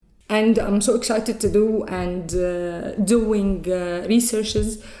and I'm so excited to do and doing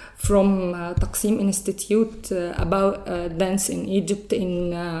researches from Taqseem Institute about dance in Egypt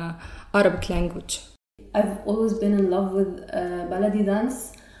in Arabic language. I've always been in love with baladi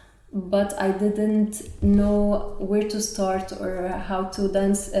dance, but I didn't know where to start or how to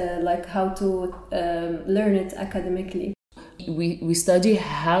dance, how to learn it academically. We study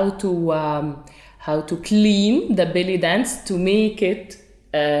how to clean the belly dance to make it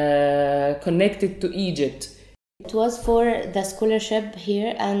connected to Egypt. It was for the scholarship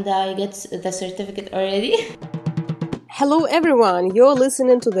here, and I get the certificate already. Hello everyone, you're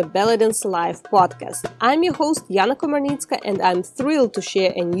listening to the Belly Dance Live podcast. I'm your host Yana Komarnitska, and I'm thrilled to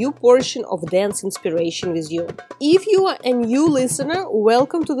share a new portion of dance inspiration with you. If you are a new listener,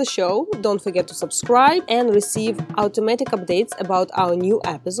 welcome to the show. Don't forget to subscribe and receive automatic updates about our new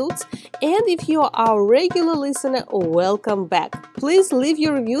episodes. And if you are our regular listener, welcome back. Please leave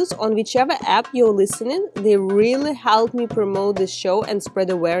your reviews on whichever app you're listening. They really help me promote this show and spread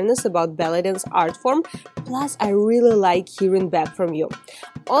awareness about belly dance art form. Plus, I really like hearing back from you.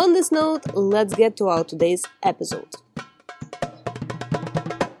 On this note, let's get to our today's episode.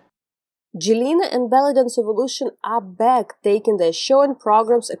 Jelena and Belly Dance Evolution are back, taking their show and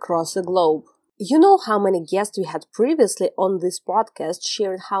programs across the globe. You know how many guests we had previously on this podcast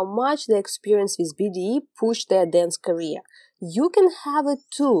sharing how much their experience with BDE pushed their dance career. You can have it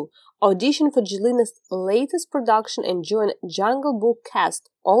too. Audition for Jelena's latest production and join Jungle Book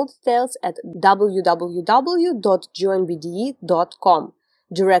cast. All details at www.joinbde.com.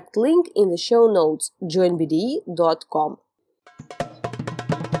 Direct link in the show notes, joinbde.com.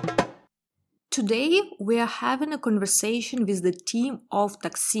 Today, we are having a conversation with the team of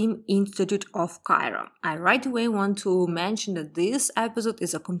Taqseem Institute of Cairo. I right away want to mention that this episode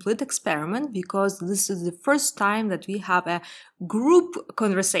is a complete experiment because this is the first time that we have a group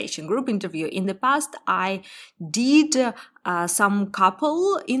conversation, group interview. In the past, I did some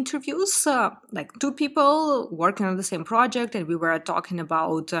couple interviews, like two people working on the same project, and we were talking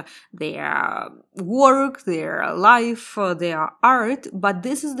about their work, their life, their art. But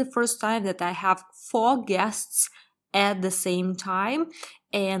this is the first time that I have 4 guests at the same time,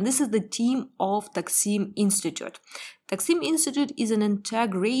 and this is the team of Taqseem Institute. Taqseem Institute is an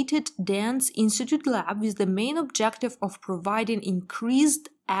integrated dance institute lab with the main objective of providing increased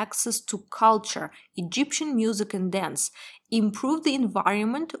access to culture, Egyptian music and dance, improve the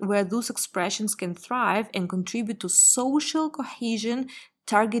environment where those expressions can thrive and contribute to social cohesion,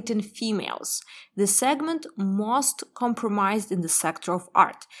 targeting females, the segment most compromised in the sector of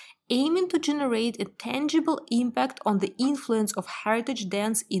art, aiming to generate a tangible impact on the influence of heritage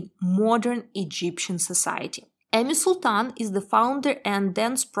dance in modern Egyptian society. Amy Sultan is the founder and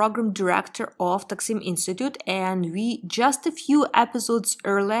dance program director of Taqseem Institute, and we just a few episodes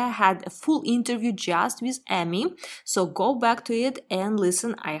earlier had a full interview just with Amy, so go back to it and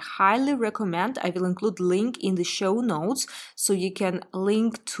listen. I highly recommend. I will include link in the show notes so you can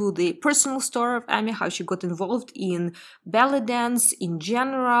link to the personal story of Amy, how she got involved in belly dance in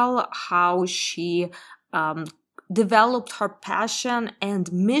general, how she developed her passion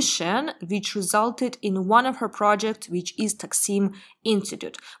and mission, which resulted in one of her projects, which is Taqseem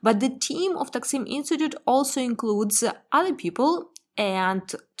Institute. But the team of Taqseem Institute also includes other people,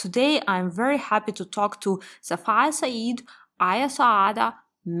 and today I'm very happy to talk to Safaa Saeed, Aya Saada,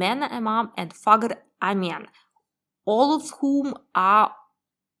 Menna and Fagr Amian, all of whom are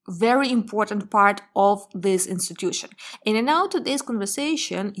very important part of this institution. And in our today's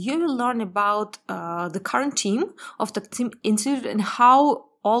conversation, you will learn about the current team of the Taqseem Institute and how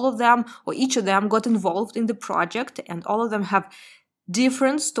all of them or each of them got involved in the project, and all of them have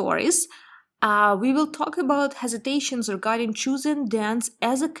different stories. We will talk about hesitations regarding choosing dance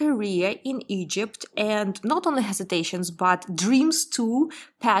as a career in Egypt, and not only hesitations, but dreams too,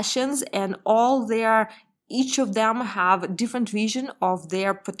 passions, and all their each of them have different vision of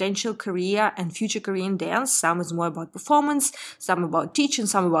their potential career and future career in dance. Some is more about performance, some about teaching,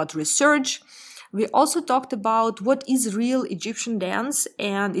 some about research. We also talked about what is real Egyptian dance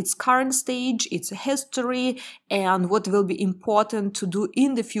and its current stage, its history, and what will be important to do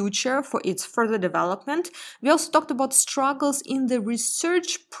in the future for its further development. We also talked about struggles in the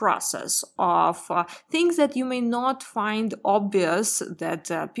research process of things that you may not find obvious,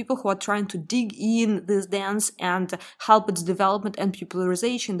 that people who are trying to dig in this dance and help its development and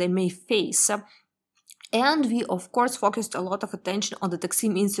popularization, they may face. And we, of course, focused a lot of attention on the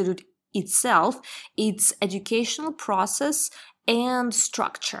Taqseem Institute itself, its educational process and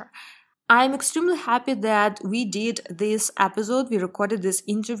structure. I'm extremely happy that we did this episode. We recorded this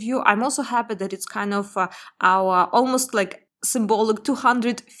interview. I'm also happy that it's kind of our almost like symbolic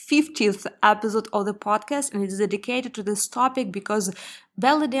 250th episode of the podcast, and it is dedicated to this topic because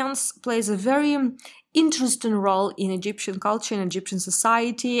belly dance plays a very interesting role in Egyptian culture and Egyptian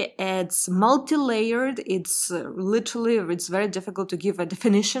society. It's multi-layered. It's very difficult to give a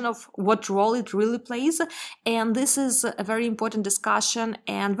definition of what role it really plays. And this is a very important discussion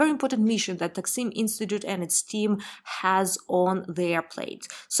and very important mission that Taqseem Institute and its team has on their plate.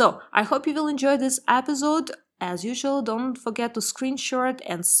 So I hope you will enjoy this episode. As usual, don't forget to screenshot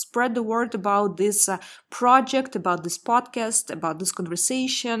and spread the word about this project, about this podcast, about this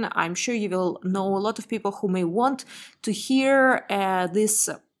conversation. I'm sure you will know a lot of people who may want to hear this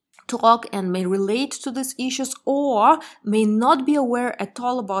talk and may relate to these issues or may not be aware at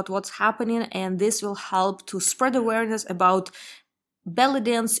all about what's happening, and this will help to spread awareness about belly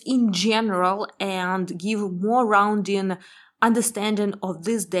dance in general and give more rounding understanding of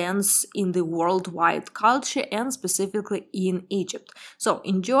this dance in the worldwide culture and specifically in Egypt. So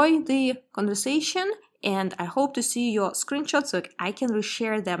enjoy the conversation, and I hope to see your screenshots so I can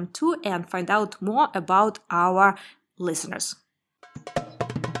reshare them too and find out more about our listeners.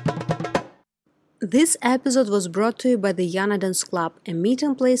 This episode was brought to you by the Yana Dance Club, a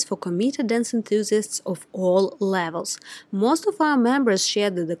meeting place for committed dance enthusiasts of all levels. Most of our members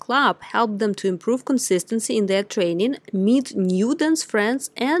shared that the club helped them to improve consistency in their training, meet new dance friends,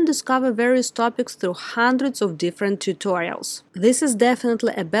 and discover various topics through hundreds of different tutorials. This is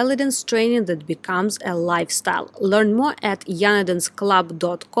definitely a belly dance training that becomes a lifestyle. Learn more at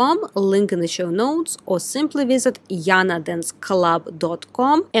yanadanceclub.com, link in the show notes, or simply visit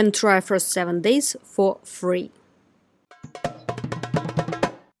yanadanceclub.com and try for 7 days for free.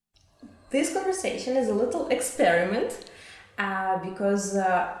 This conversation is a little experiment because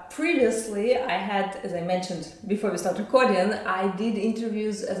previously I had, as I mentioned before we start recording, I did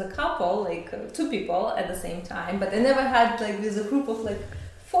interviews as a couple, like 2 people at the same time, but I never had like with a group of like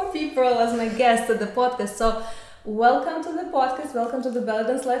 4 people as my guests at the podcast. So welcome to the podcast, welcome to the Belly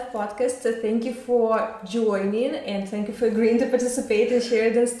Dance Live podcast. Thank you for joining and thank you for agreeing to participate and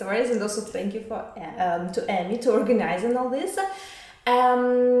share the stories, and also thank you for to Amy to organizing all this.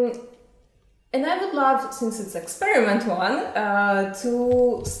 And I would love, since it's experiment one,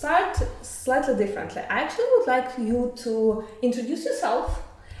 to start slightly differently. I actually would like you to introduce yourself,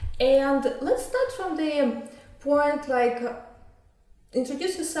 and let's start from the point like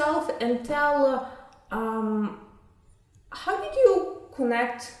introduce yourself and tell how did you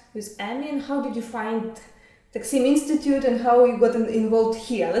connect with Amy and how did you find Taqseem Institute and how you got involved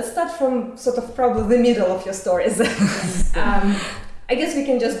here? Let's start from sort of probably the middle of your stories. I guess we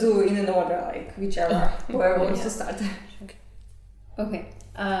can just do in an order, like whichever, whoever wants to start. Okay.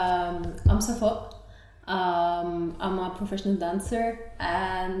 I'm Safaa. I'm a professional dancer,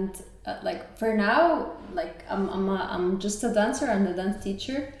 and like for now, like I'm just a dancer and a dance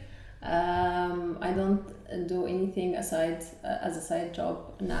teacher. I don't do anything aside as a side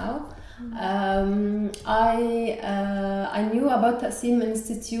job now. I knew about Taqseem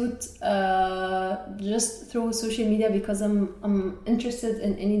Institute just through social media because I'm interested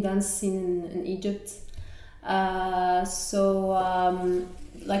in any dance scene in Egypt.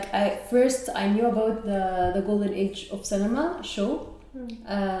 Like I knew about the Golden Age of Cinema show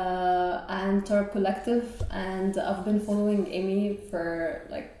and Torah Collective, and I've been following Amy for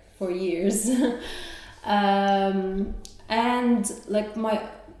like 4 years. And like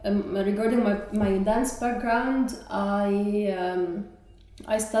regarding my dance background, I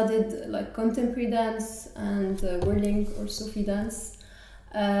studied like contemporary dance and whirling or Sufi dance.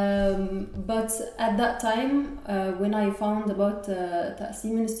 But at that time, when I found about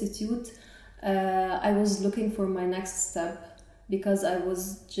Taqseem Institute, I was looking for my next step because I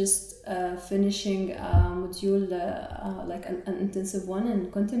was just finishing a module, like an intensive one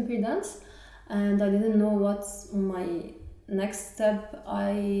in contemporary dance, and I didn't know what's my next step.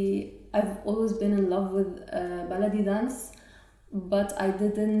 I've always been in love with baladi dance, but I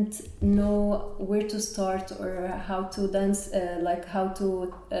didn't know where to start or how to dance, like how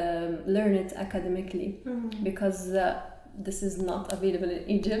to learn it academically, because this is not available in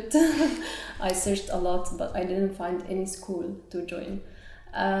Egypt. I searched a lot, but I didn't find any school to join.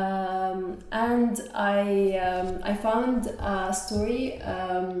 And I found a story.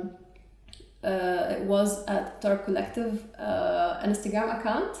 It was at Torah Collective, an Instagram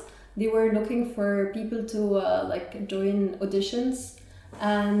account. They were looking for people to like join auditions,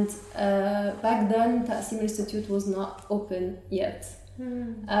 and back then Taqseem Institute was not open yet.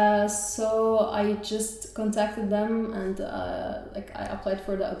 So I just contacted them and like I applied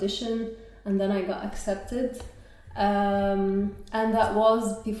for the audition, and then I got accepted, and that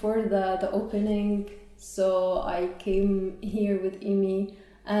was before the opening So I came here with Amy,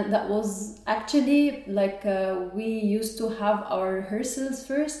 and that was actually like we used to have our rehearsals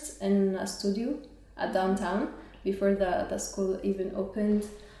first in a studio at downtown before the school even opened.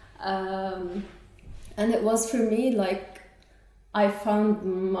 And it was for me like I found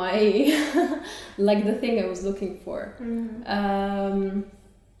my like the thing I was looking for.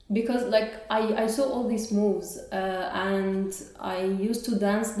 Because like I saw all these moves and I used to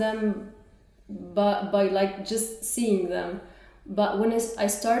dance them by like just seeing them. But when I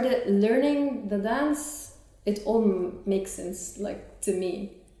started learning the dance, it all makes sense, like to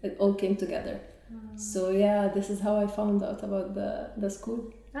me. It all came together. So yeah, this is how I found out about the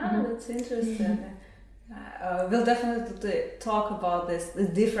school. That's interesting. We'll definitely talk about this, the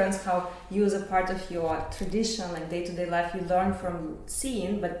difference, how you as a part of your tradition, like day-to-day life, you learn from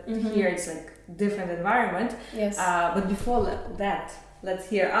seeing, but here it's like different environment. Yes. But before that, let's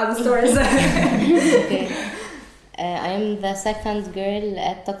hear other stories. Okay. I am the second girl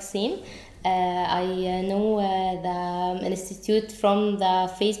at Taqseem. I know the institute from the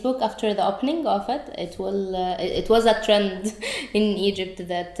Facebook after the opening of it. It was a trend in Egypt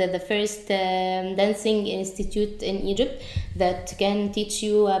that the first dancing institute in Egypt that can teach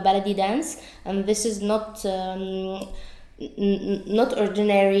you baladi dance, and this is not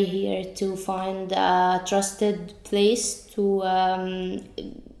ordinary here to find a trusted place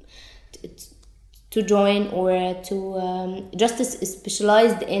to join or to just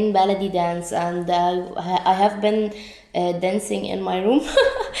specialized in baladi dance. And I have been dancing in my room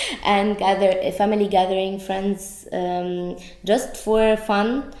and family gathering, friends, just for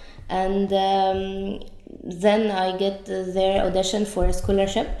fun. And then I get their audition for a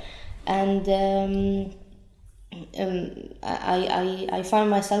scholarship, and I find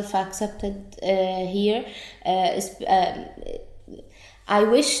myself accepted here. I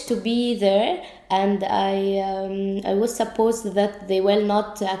wish to be there, and I was supposed that they will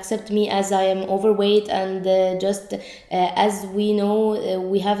not accept me as I am overweight, and just as we know,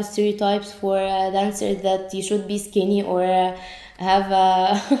 we have stereotypes for dancers that you should be skinny or have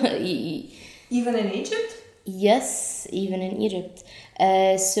Even in Egypt? Yes, even in Egypt.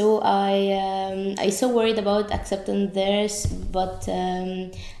 So I so worried about accepting theirs, but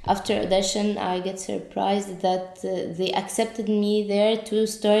after audition I get surprised that they accepted me there to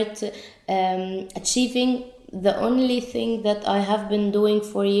start achieving the only thing that I have been doing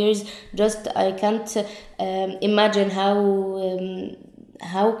for years. Just I can't imagine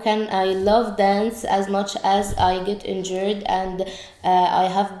how can I love dance as much as I get injured, and I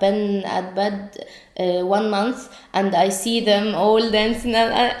have been at bed 1 month and I see them all dancing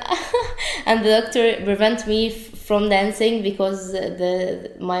and the doctor prevent me from dancing because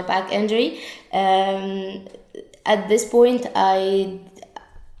my back injury. At this point I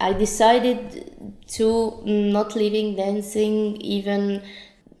decided to not leaving dancing, even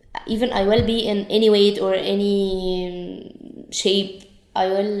I will be in any weight or any shape. I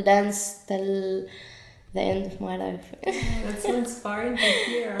will dance till the end of my life. That's so inspiring to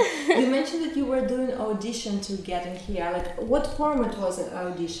hear. You mentioned that you were doing audition to get in here. Like, what format was an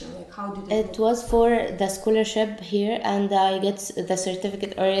audition? Like, how did it was for the scholarship here, and I get the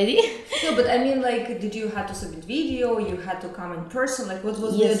certificate already. No, but I mean, like, did you have to submit video? You had to come in person? Like, what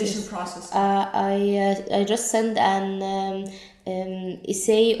was the audition process? I just sent an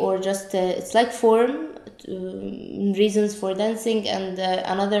essay, or just it's like form, reasons for dancing, and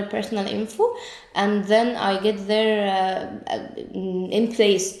another personal info, and then I get there in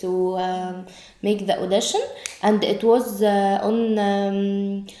place to make the audition, and it was on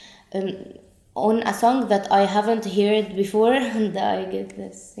a song that I haven't heard before, and I get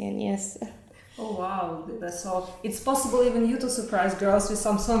this, and yes. Oh wow, that's all. It's possible even you to surprise girls with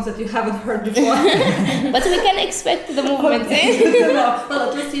some songs that you haven't heard before. But we can expect the movement. No, well,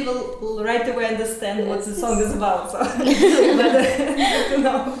 at least you will right away understand what the song is about. So. But,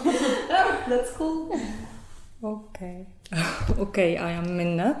 no. Oh, that's cool. Okay, I am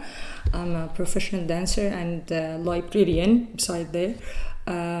Menna. I'm a professional dancer and librarian beside there,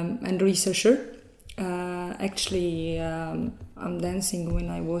 and researcher. Actually, I'm dancing when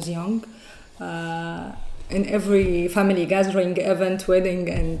I was young. In every family gathering, event, wedding,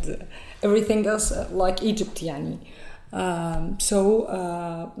 and everything else like Egypt, yani. So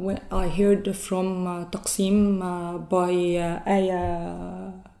when I heard from Taqseem by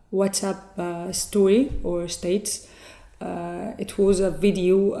a WhatsApp story or states, it was a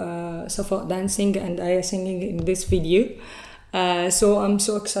video, Safaa dancing and Aya singing in this video. So I'm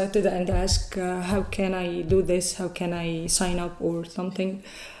so excited and ask how can I do this? How can I sign up or something?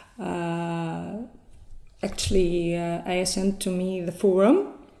 Actually, Aya sent to me the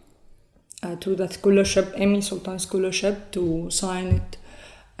forum, to the scholarship, Emmy Sultan Scholarship, to sign it.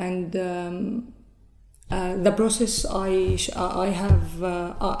 And the process I have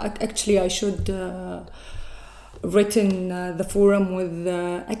actually I should written the forum with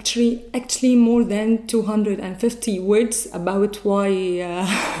actually more than 250 words about why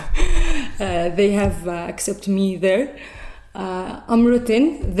they have accepted me there. I'm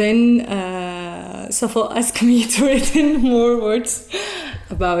written, then Safaa asked me to written more words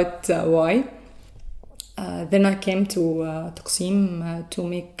about why. Then I came to Taqseem to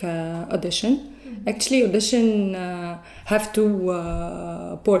make audition. Actually, audition have two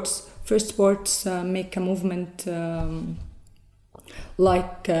parts. First part, make a movement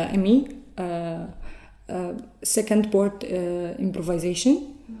like Emmy. Second part,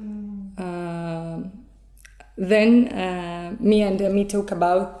 improvisation. Then me and Emmy talk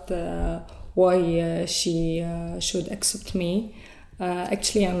about why she should accept me.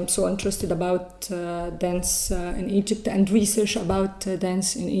 Actually, I'm so interested about dance in Egypt and research about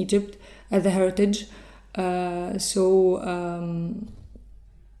dance in Egypt as a heritage.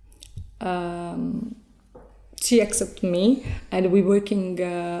 She accepted me, and we're working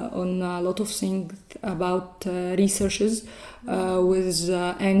on a lot of things about researches with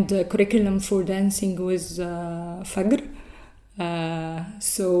and curriculum for dancing with Fagr.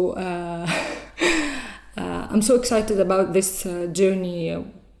 I'm so excited about this journey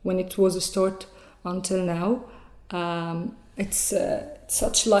when it was a start until now. It's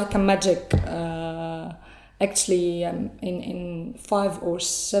such like a magic. Actually, in 5 or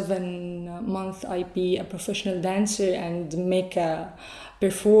 7 months, I be a professional dancer and make a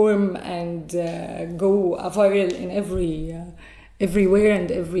perform and go viral in everywhere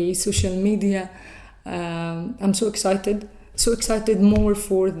and every social media. I'm so excited. So excited more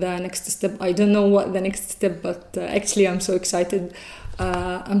for the next step. I don't know what the next step, but actually I'm so excited.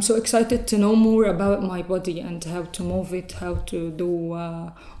 I'm so excited to know more about my body and how to move it, how to do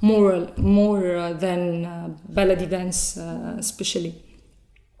more than baladi dance, especially.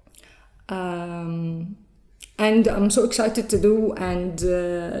 And I'm so excited to do and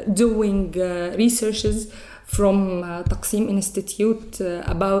doing researches from Taqseem Institute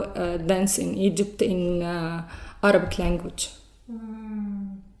about dance in Egypt in Arabic language.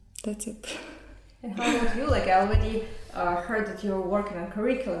 That's it. And how about you? Like, I already heard that you're working on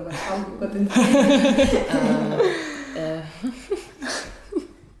curriculum, but how you got into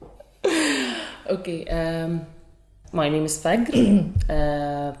Okay, my name is Fagr,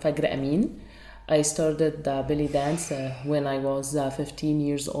 Fagr Amin. I started belly dance when I was 15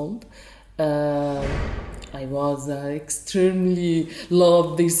 years old. I was extremely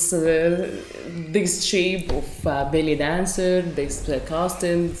love this shape of belly dancer, this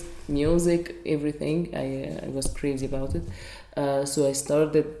costumes, music, everything. I was crazy about it. So I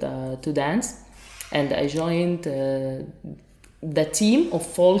started to dance, and I joined the team of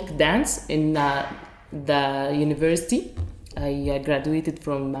folk dance in the university. I graduated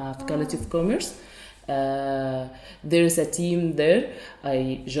from Faculty of Commerce. There's a team there.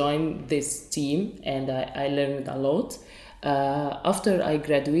 I joined this team and I learned a lot. After I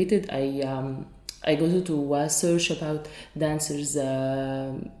graduated, I go to search about dancers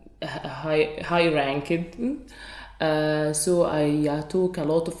high ranked. So I took a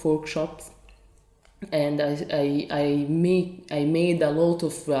lot of workshops, and I made a lot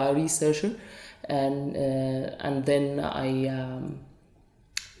of research, and then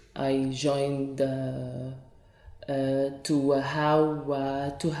I joined to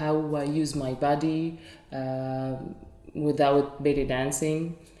how I use my body without belly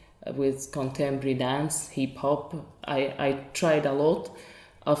dancing, with contemporary dance, hip hop. I tried a lot.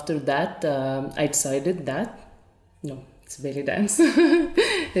 After that, I decided that no, it's belly dance.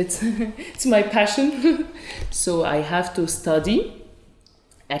 it's my passion. So I have to study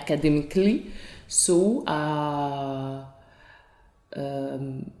academically. So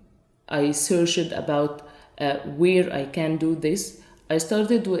I searched about where I can do this. I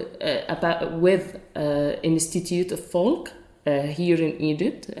started with Institute of Folk here in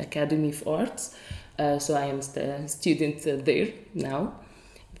Egypt, Academy of Arts. So I am a student there now,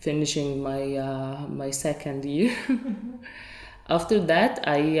 finishing my second year. After that,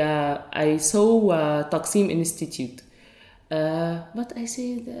 I saw Taqseem Institute, but I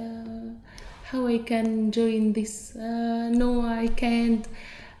said, how I can join this? No, I can't.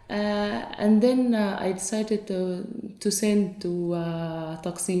 And then I decided to send to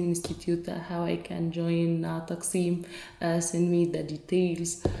Taqseem Institute how I can join Taqseem, send me the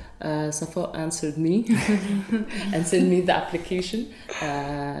details. Safaa answered me and sent me the application.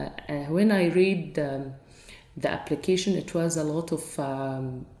 When I read the application, it was a lot of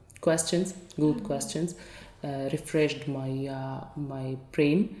questions, good questions, refreshed my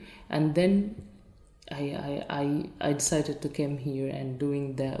brain, and then I decided to come here and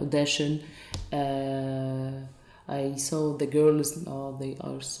doing the audition. I saw the girls. Oh, they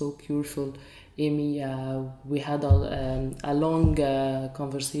are so beautiful. Amy, we had a long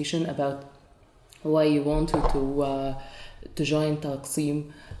conversation about why you wanted to join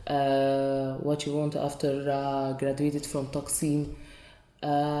Taqseem, what you want after graduated from Taqseem.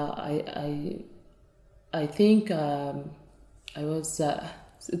 I think I was.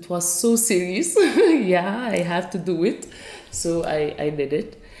 It was so serious. Yeah, I have to do it, so I did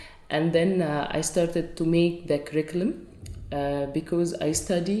it, and then I started to make the curriculum because I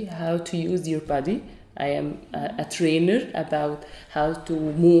study how to use your body. I am a trainer about how to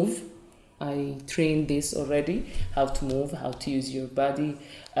move. I trained this already, how to move, how to use your body.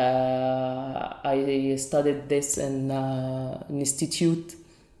 I studied this in an institute,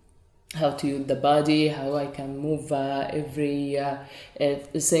 how to use the body, how I can move every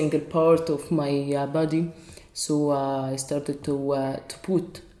single part of my body. So I started to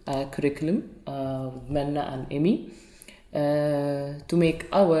put a curriculum with Menna and Amy to make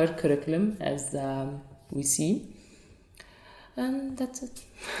our curriculum as we see. And that's it.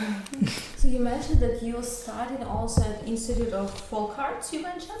 So you mentioned that you studied also at Institute of Folk Arts, you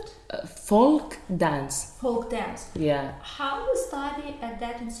mentioned? Folk dance. Folk dance. Yeah. How the study at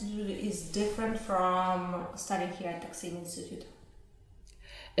that institute is different from studying here at Taqseem Institute?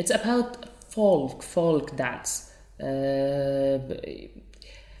 It's about folk dance. Belly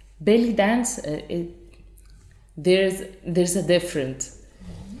dance, there's a difference.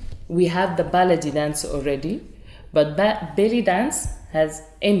 Mm-hmm. We have the ballet dance already, but belly dance has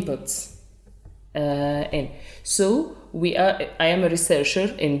inputs in. So I am a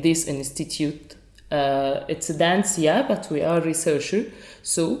researcher in this institute. It's a dance, yeah, but we are researcher.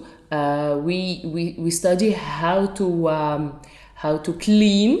 So we study how to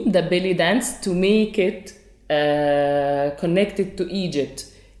clean the belly dance to make it connected to Egypt.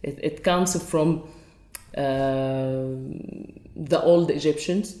 It comes from the old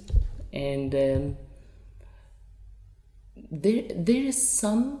Egyptians, and there is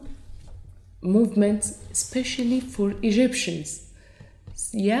some movements especially for Egyptians.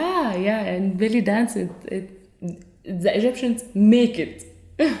 Yeah, and belly dance, the Egyptians make it,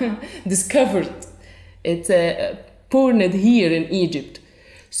 discovered. It's born here in Egypt.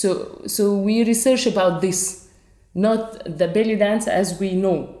 So we research about this, not the belly dance as we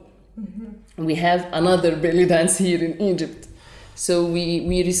know. Mm-hmm. We have another belly dance here in Egypt. So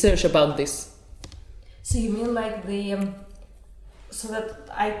we research about this. So you mean like so that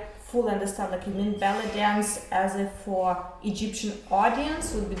I fully understand, like you mean ballet dance as if for Egyptian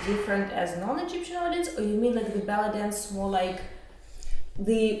audience would be different as non-Egyptian audience, or you mean like the ballet dance more like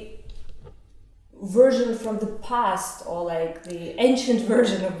the version from the past, or like the ancient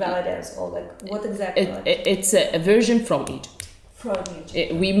version of ballet dance, or like what exactly? It's a version from Egypt. From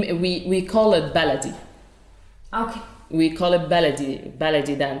Egypt. We call it baladi. Okay. We call it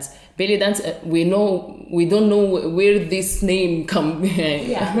baladi dance. Belly dance. We don't know where this name come.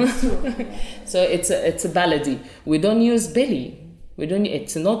 Yeah, that's true. Yeah. So it's a baladi. We don't use belly.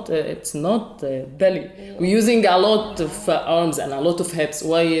 It's not belly. We're using a lot of arms and a lot of hips.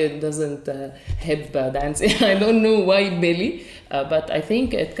 Why it doesn't hip dance? I don't know why belly, but I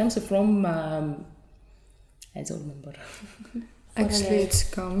think it comes from. I don't remember. Actually, it's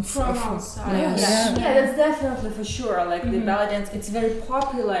come from outside. Yes. Yeah, that's definitely for sure. Like the ballet dance, it's very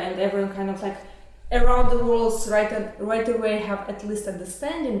popular, and everyone kind of like around the world right away have at least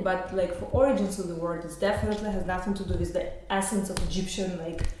understanding. But like for origins of the word, it definitely has nothing to do with the essence of Egyptian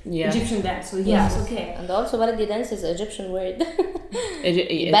Egyptian dance. So yes, okay. And also ballet dance is an Egyptian word.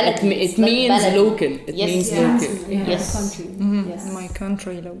 It means ballet. Local. It means local. Yes. Country. Mm-hmm. Yes. My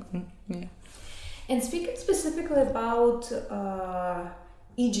country, yeah. And speaking specifically about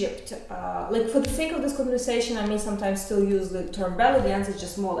Egypt, like for the sake of this conversation, I may sometimes still use the term ballet dance. It's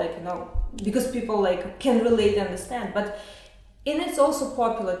just more like, because people like can relate and understand, but it's also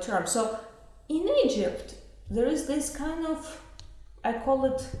popular term. So in Egypt, there is this kind of, I call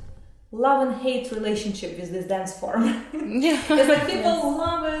it love and hate relationship with this dance form. Yeah. It's like people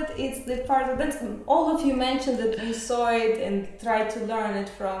love it, it's the part of dance. All of you mentioned that you saw it and tried to learn it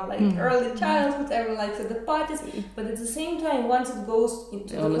from like early childhood, everyone likes at the parties, but at the same time, once it goes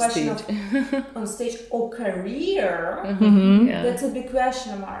into the question of on stage or career, that's a big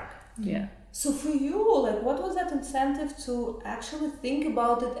question mark. Yeah. So for you, like, what was that incentive to actually think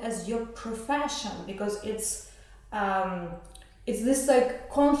about it as your profession? Because it's this like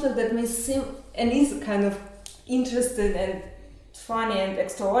conflict that may seem and is kind of interesting and funny and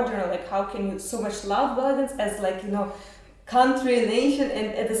extraordinary. Like, how can you so much love belly dance as like, you know, country, nation, and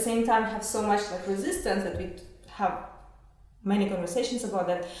at the same time have so much like resistance that we have many conversations about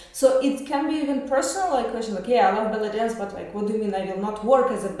that. So it can be even personal, like question, like, yeah, I love belly dance, but like, what do you mean I will not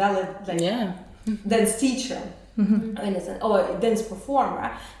work as a ballet dance teacher? Or a dance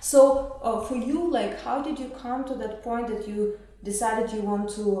performer. So for you, like, how did you come to that point that you decided you want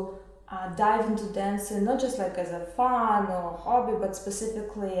to dive into dancing, not just like as a fun or hobby, but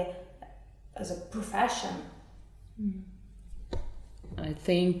specifically as a profession? I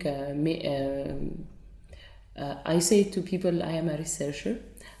think I say to people I am a researcher.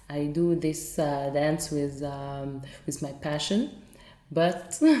 I do this dance with my passion.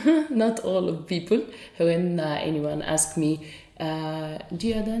 But not all of people. When anyone asks me, do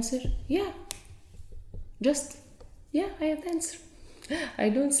you a dancer? Yeah. I am a dancer. I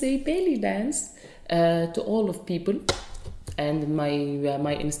don't say belly dance to all of people. And my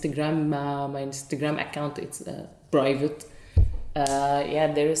Instagram account, it's private.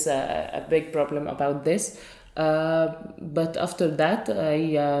 There is a big problem about this. But after that,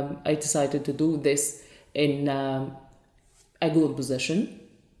 I decided to do this in a good position,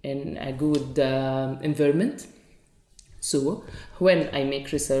 in a good environment. So when I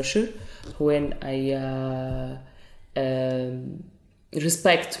make researcher, when I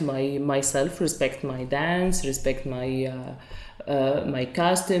respect myself, respect my dance, respect my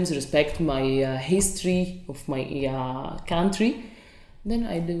customs, respect my history of my country, then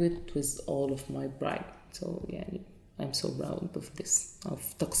I do it with all of my pride. So I'm so proud of this, of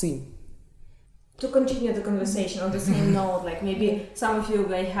Taqseem. To continue the conversation on the same note, like maybe some of you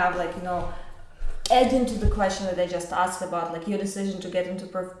may have like, you know, add into the question that I just asked about like your decision to get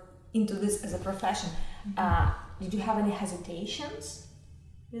into this as a profession. Did you have any hesitations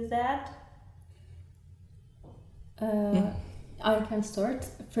with that? I can start.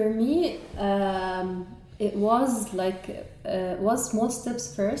 For me, it was like was small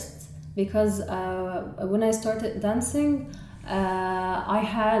steps first, because when I started dancing, I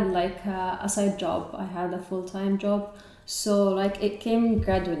had like a side job. I had a full-time job, so like it came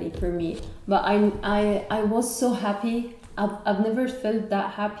gradually for me. But I was so happy. I've never felt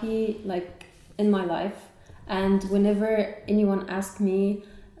that happy like in my life. And whenever anyone asks me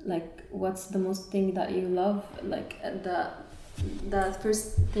like what's the most thing that you love, like the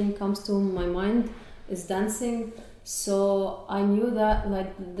first thing comes to my mind is dancing. So I knew that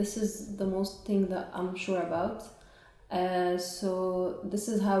like this is the most thing that I'm sure about. So this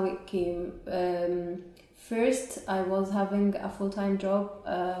is how it came. First, I was having a full-time job,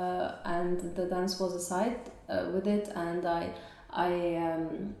 and the dance was aside with it, and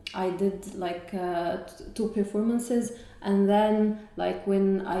I did like 2 performances, and then like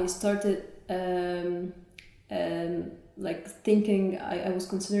when I started like thinking, I was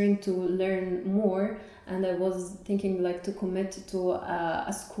considering to learn more, and I was thinking like to commit to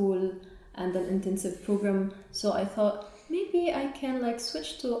a school and an intensive program. So I thought maybe I can like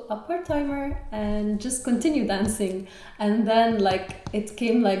switch to a part-timer and just continue dancing. And then like it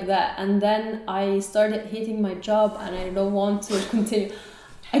came like that, and then I started hating my job and I don't want to continue.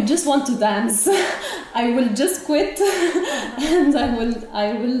 I just want to dance. I will just quit and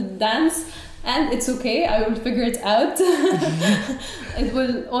I will dance, and it's okay, I will figure it out. It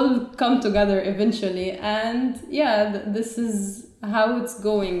will all come together eventually, and this is how it's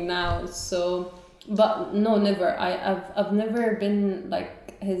going now. So, but no, never. I've never been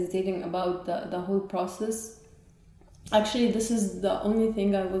like hesitating about the whole process. Actually, this is the only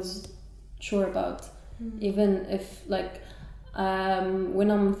thing I was sure about. Even if like when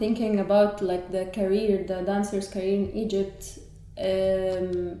I'm thinking about like the dancer's career in Egypt,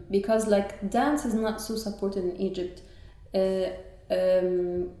 because like dance is not so supported in Egypt,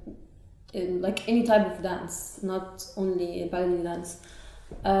 in like any type of dance, not only ballet dance.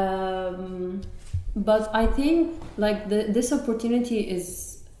 But I think like this opportunity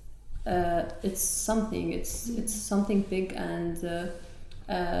is it's something big, and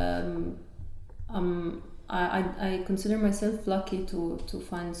I consider myself lucky to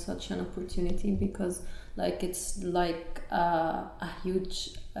find such an opportunity, because like it's like a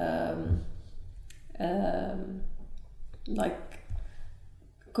huge like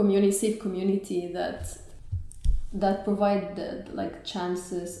safe community that provide like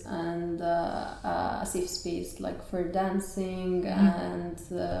chances and a safe space like for dancing, and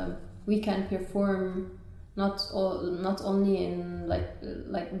we can perform not only in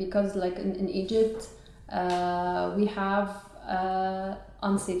like because like in Egypt we have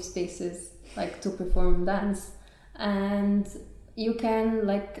unsafe spaces like to perform dance, and you can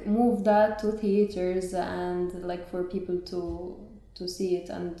like move that to theaters and like for people to see it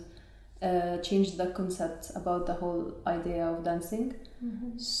and changed the concept about the whole idea of dancing.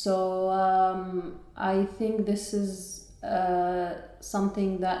 So I think this is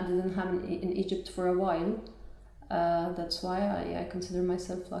something that didn't happen in Egypt for a while. That's why I consider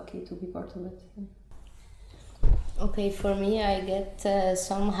myself lucky to be part of it. Okay, for me, I get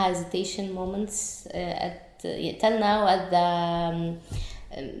some hesitation moments till now at the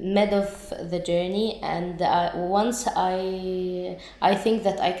mid of the journey, and once I think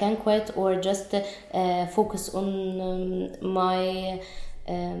that I can quit or just focus on my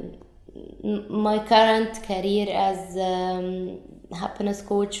current career as happiness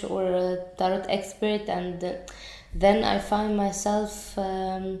coach or a tarot expert, and then I find myself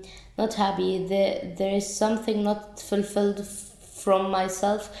not happy. There is something not fulfilled from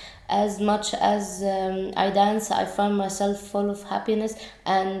myself. As much as I dance, I find myself full of happiness,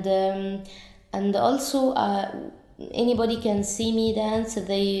 and also anybody can see me dance.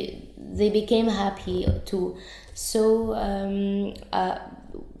 They became happy too. So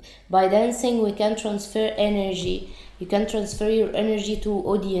by dancing, we can transfer energy. You can transfer your energy to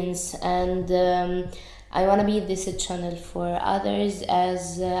audience, and I want to be this channel for others,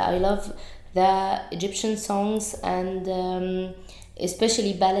 as I love the Egyptian songs and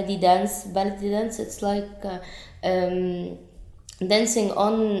especially ballady dance. Ballady dance, it's like dancing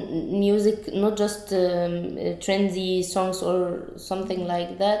on music, not just trendy songs or something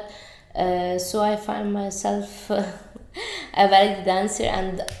like that. So I find myself a ballady dancer,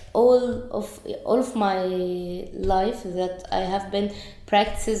 and all of my life that I have been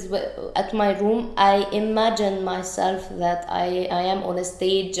practices at my room, I imagine myself that I am on a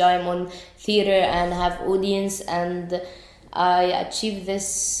stage, I am on theater and have audience, and I achieve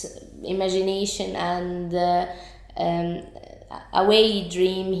this imagination and away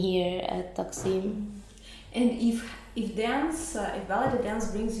dream here at Taqseem. And if ballady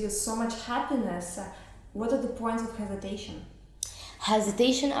dance brings you so much happiness, what are the points of hesitation?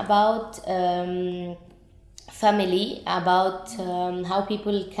 Hesitation about family, about how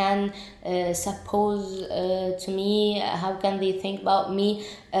people can suppose to me, how can they think about me,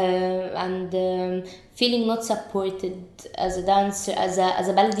 and feeling not supported as a dancer, as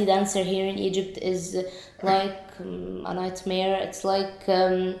a ballady dancer here in Egypt is like a nightmare. It's like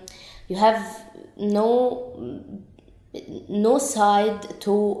you have no side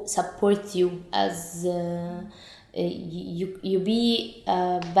to support you as you be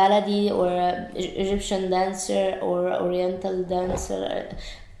a ballady or a Egyptian dancer or Oriental dancer.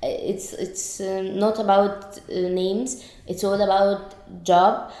 It's not about names. It's all about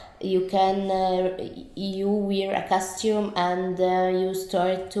job. You can you wear a costume and you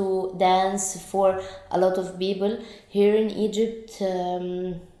start to dance for a lot of people here in Egypt.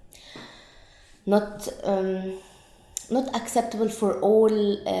 Not acceptable for all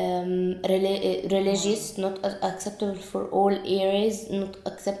religious, not acceptable for all areas, not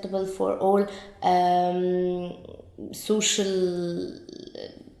acceptable for all social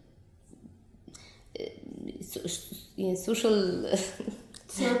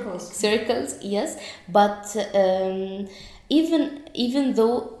circles, yes. But even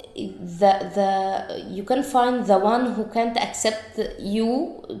though the you can find the one who can't accept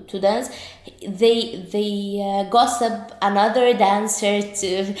you to dance, they gossip another dancer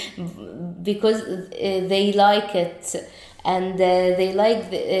because they like it, and they like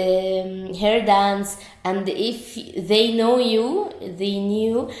her dance, and if they know you,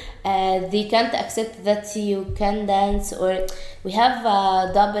 they can't accept that you can dance. Or we have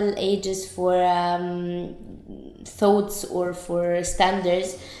double ages for thoughts or for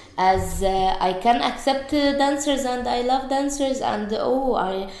standards, as I can accept dancers and I love dancers, and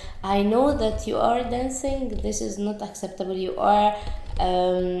I know that you are dancing, this is not acceptable, you are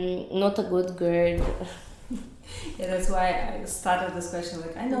not a good girl. Yeah, that's why I started this question.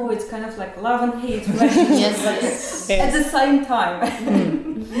 Like, I know it's kind of like love and hate relationship, Yes. but at the same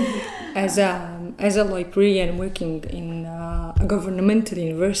time. As a librarian working in a governmental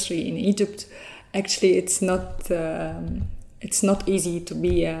university in Egypt, actually it's not easy to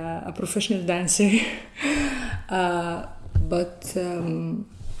be a professional dancer. But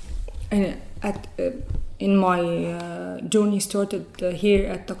in my journey started here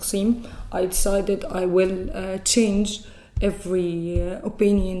at Taqseem, I decided I will change every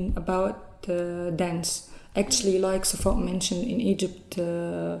opinion about dance. Actually, like Safaa mentioned, in Egypt,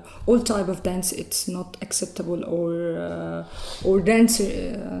 all type of dance it's not acceptable, or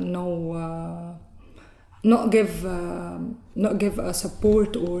dancer not give a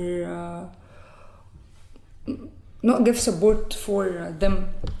support, or not give support for them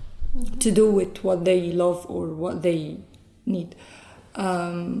to do with what they love or what they need.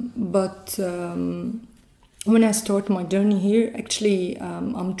 But when I start my journey here, actually,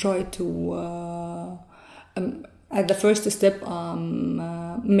 I'm trying to. At the first step, I'm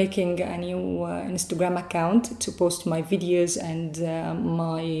making a new Instagram account to post my videos and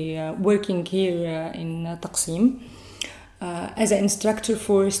my working here in Taqseem. As an instructor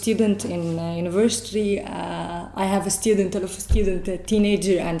for a student in university, I have a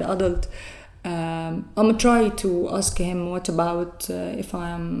teenager and adult. I'm trying to ask him what about if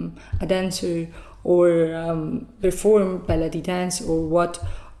I'm a dancer or perform baladi dance, or what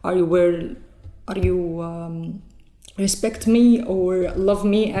are you respect me or love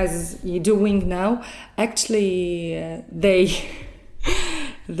me as you're doing now. Actually, they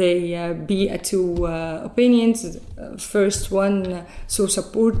be two opinions. First one, so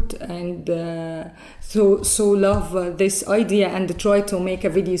support and so love this idea and try to make a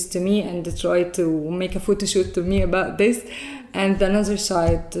videos to me and try to make a photo shoot to me about this, and another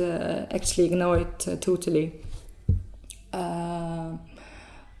side actually ignore it totally.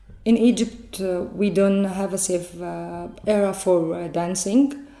 In Egypt, we don't have a safe era for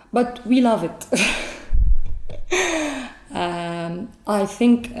dancing, but we love it. I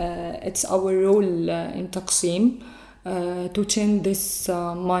think it's our role in Taqseem to change this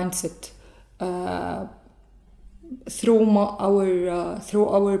mindset through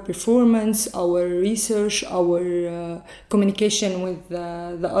our performance, our research, our communication with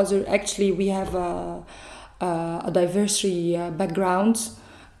the other. Actually, we have a diversity backgrounds.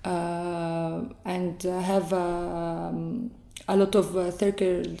 And have a lot of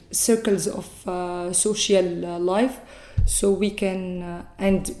circles of social life, so we can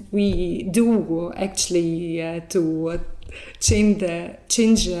and we do actually to change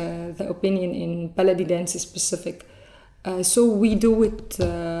the opinion in baladi dance specific. So we do it.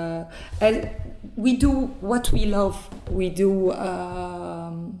 We do what we love. We do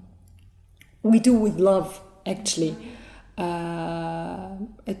with love actually.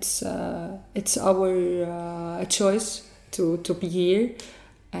 It's our choice to be here,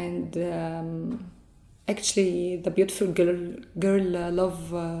 and actually the beautiful girl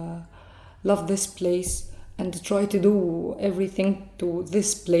love this place and try to do everything to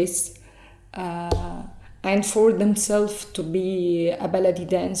this place, and for themselves to be a baladi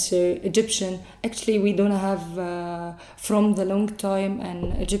dancer, Egyptian. Actually, we don't have from the long time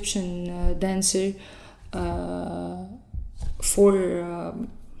an Egyptian dancer. For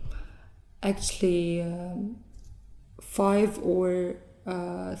actually 5 or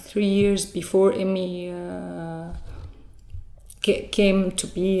 3 years before Emmy came to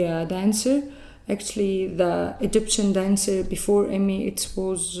be a dancer. Actually, the Egyptian dancer before Emmy, it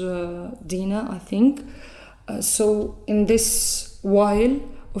was Dina, I think. So in this while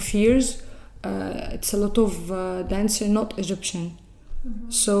of years, it's a lot of dancer not Egyptian. Mm-hmm.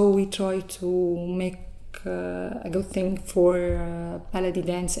 So we try to make a good thing for baladi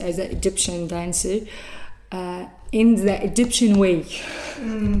dance as an Egyptian dancer in the Egyptian way.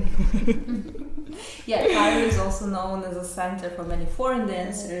 Yeah, Cairo is also known as a center for many foreign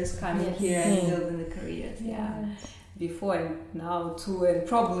dancers coming here and building the careers. Yeah, before and now too, and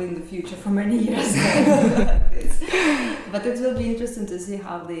probably in the future for many years. Like this. But it will be interesting to see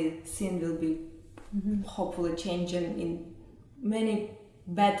how the scene will be hopefully changing in many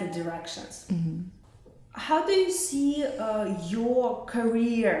better directions. Mm-hmm. How do you see your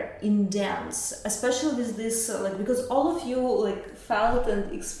career in dance, especially with this, because all of you felt and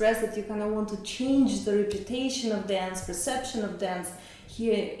expressed that you kind of want to change the reputation of dance, perception of dance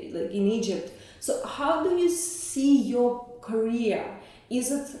here in Egypt. So how do you see your career? Is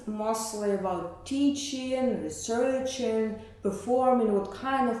it mostly about teaching, researching, performing? What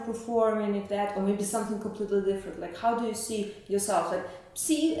kind of performing, if that, or maybe something completely different? How do you see yourself?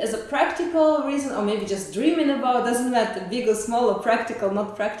 See as a practical reason, or maybe just dreaming about, doesn't matter, big or small or practical,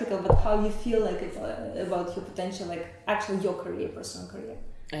 not practical, but how you feel about your potential, actually your career, personal career.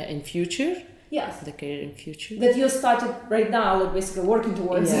 In future? Yes. The career in future? That you started right now, basically working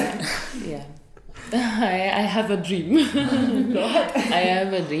towards it. Yeah. I have a dream. Go ahead. I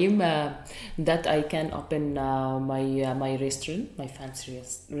have a dream that I can open my restaurant, my fancy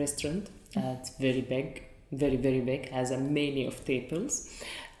restaurant. It's very big. Very, very big, has a many of tables,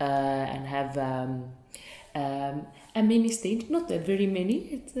 and have a mini stage, not that very many,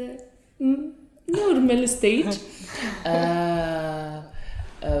 it's a normal stage, and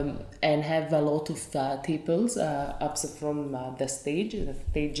have a lot of tables up from the stage. The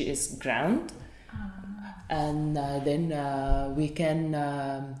stage is ground, and then we can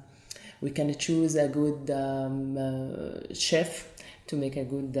choose a good chef to make a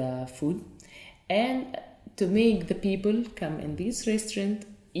good food, and to make the people come in this restaurant,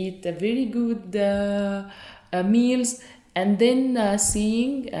 eat a very good meals, and then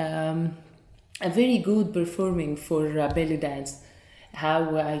seeing a very good performing for belly dance.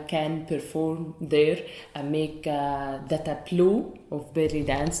 How I can perform there and make that tableau of belly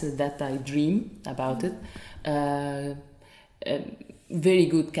dance that I dream about it. Very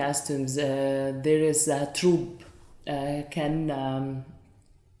good costumes. There is a troupe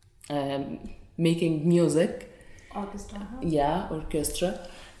making music. Orchestra. Huh? Yeah, orchestra.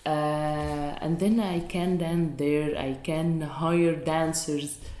 And then I can dance there. I can hire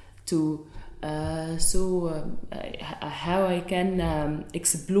dancers to. How I can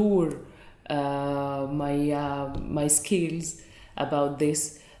explore my skills about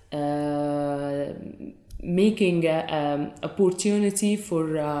this, making opportunity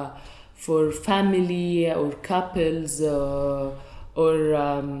for family or couples or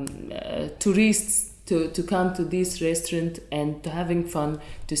tourists to come to this restaurant and to having fun,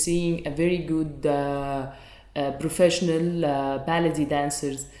 to seeing a very good professional ballet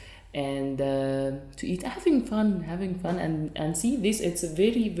dancers. And to eat, having fun and see this. It's a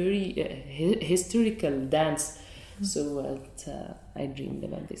very, very historical dance. So I dreamed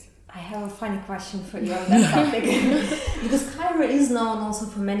about this. I have a funny question for you on that topic. Because Cairo is known also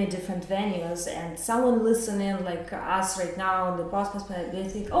for many different venues, and someone listening like us right now on the podcast, they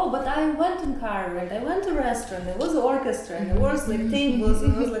think, oh, but I went to Cairo and I went to a restaurant, there was an orchestra and there was like tables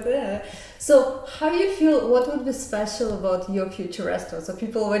and it was like So how do you feel, what would be special about your future restaurant? So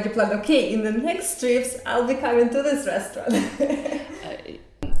people already plan, okay, in the next trips I'll be coming to this restaurant.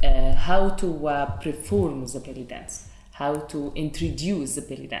 How to perform the belly dance, how to introduce the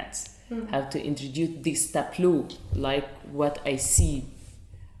belly dance, how to introduce this tableau, like what I see,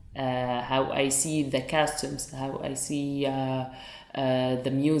 how I see the costumes, how I see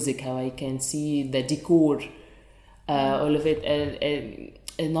the music, how I can see the decor, all of it,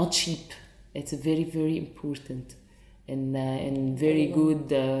 not cheap. It's very, very important and very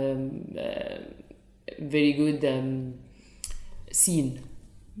good scene.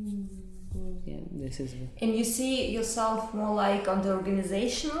 Yeah, this is. And you see yourself more like on the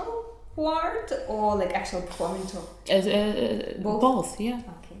organizational part or like actual performing too? Both, yeah.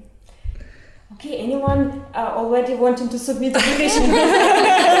 Okay, anyone already wanting to submit application?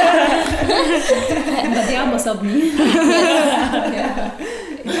 Badiama submit.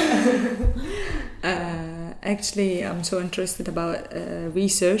 Actually, I'm so interested about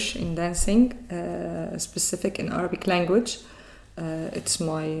research in dancing, specific in Arabic language. It's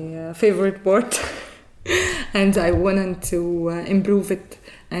my favorite part, and I wanted to improve it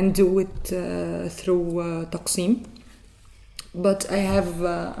and do it through Taqseem. But I have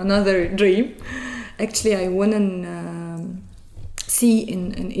another dream. Actually, I want to see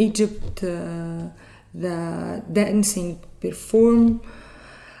in Egypt the dancing perform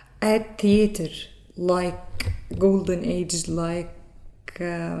at theater, like golden age, like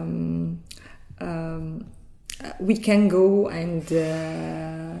we can go and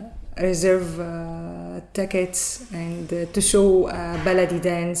reserve tickets and to show baladi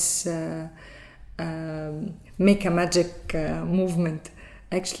dance, make a magic movement.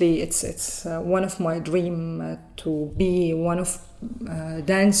 Actually, it's one of my dream to be one of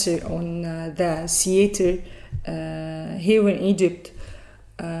dancer on the theater here in Egypt.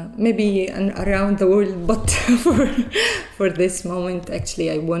 Maybe around the world, but for this moment, actually,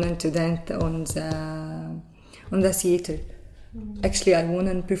 I wanted to dance on the theater. Actually, I want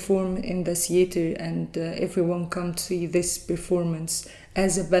to perform in the theater, and everyone come to see this performance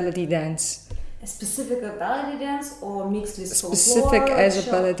as a baladi dance. A specific baladi dance or mixed with folklore? Specific as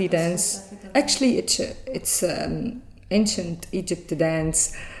a baladi dance. Actually, it's ancient Egypt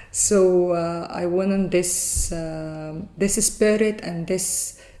dance. So I wanted this spirit and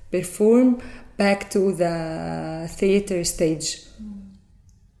this perform back to the theater stage.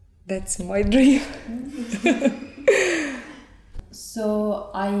 That's my dream. So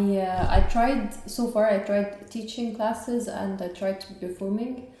I tried teaching classes and I tried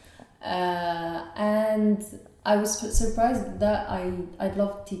performing, and I was surprised that I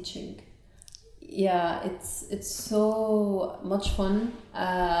love teaching. Yeah, it's so much fun,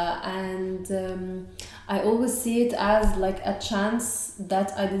 and I always see it as like a chance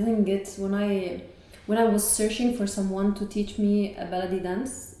that I didn't get when I was searching for someone to teach me a baladi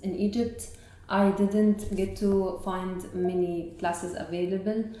dance in Egypt. I didn't get to find many classes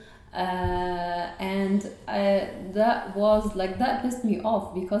available, and that pissed me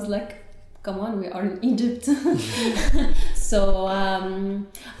off because come on, we are in Egypt. So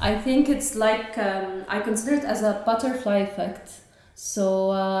I think it's I consider it as a butterfly effect. So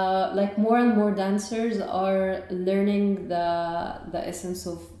like more and more dancers are learning the essence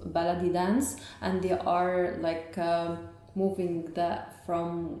of baladi dance, and they are like moving that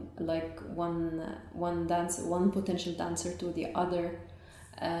from like one potential dancer to the other,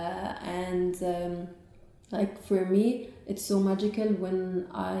 and like for me it's so magical when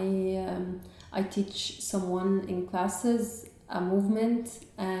I teach someone in classes a movement,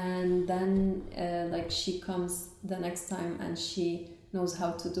 and then like she comes the next time and she knows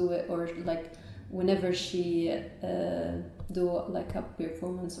how to do it, or like whenever she do like a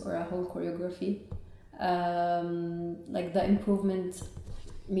performance or a whole choreography, like the improvement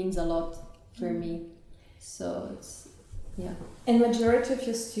means a lot for me. So it's And majority of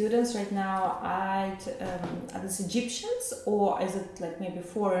your students right now are these Egyptians, or is it like maybe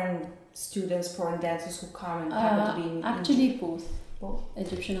foreign students, foreign dancers who come and happen to be in actually both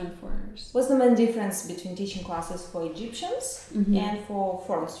Egyptian and foreigners. What's the main difference between teaching classes for Egyptians and for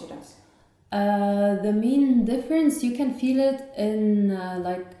foreign students? The main difference, you can feel it in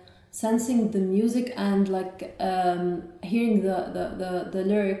like sensing the music and like hearing the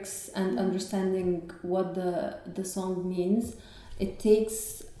lyrics and understanding what the song means. It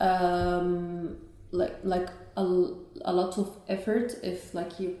takes like a lot of effort if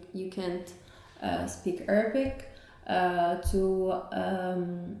like you can't speak Arabic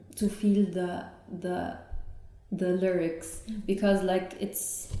to feel the lyrics, because like it's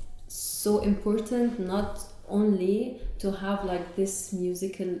so important not only to have like this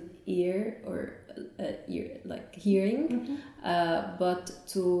musical ear or like hearing, but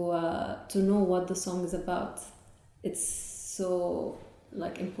to know what the song is about. It's so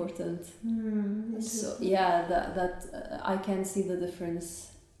like important. So yeah, that I can see the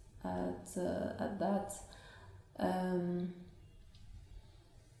difference at that.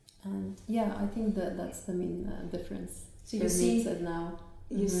 And yeah, I think that's the main difference. So for you see me now.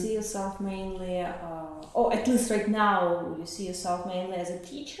 You see yourself mainly, or at least right now, you see yourself mainly as a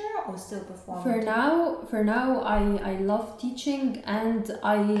teacher or still performing? For now, I love teaching, and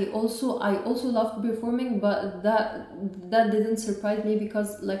I also love performing, but that didn't surprise me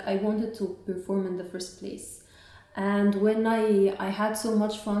because like I wanted to perform in the first place, and when I had so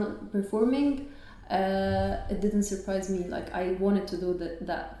much fun performing, it didn't surprise me. Like I wanted to do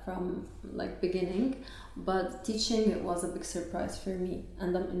that from like beginning. But teaching, it was a big surprise for me,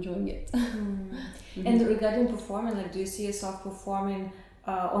 and I'm enjoying it. And regarding performing, like, do you see yourself performing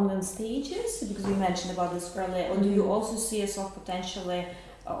on stages? Because you mentioned about this earlier. Or do you also see yourself potentially,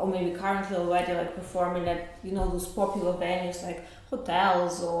 or maybe currently already, like performing at those popular venues like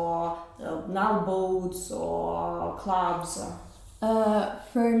hotels or now boats or clubs?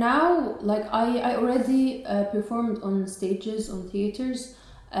 For now, like I already performed on stages, on theaters.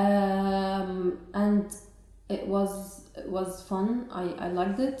 And it was fun. I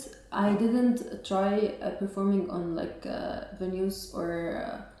liked it. I didn't try performing on like venues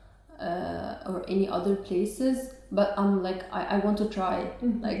or any other places, but I'm like I want to try,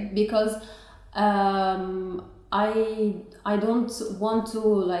 like because I don't want to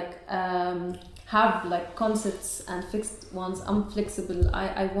like have like concepts and fixed ones. I'm flexible.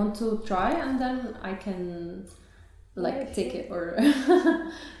 I want to try, and then I can like take it or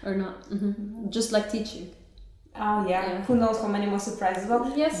or not. Just like teaching. Oh yeah. Who knows how many more surprises?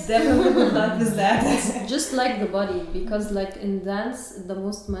 Well, yes, definitely good luck with that. Just like the body, because like in dance, the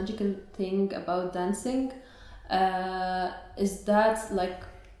most magical thing about dancing is that like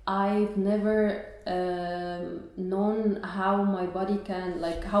I've never known how my body can,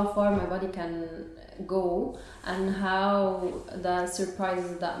 like how far my body can go, and how the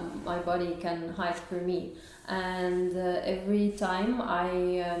surprises that my body can hide for me. And every time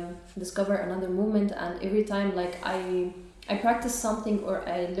I discover another movement, and every time like I practice something or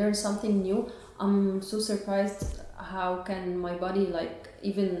I learn something new, I'm so surprised how can my body like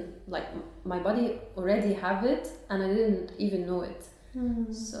even like my body already have it and I didn't even know it.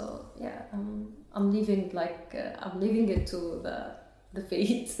 So yeah, I'm leaving it to the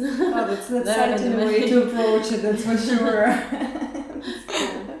fate. Oh, that's an exciting way to approach it, that's for sure.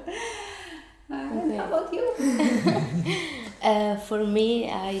 How about you? For me,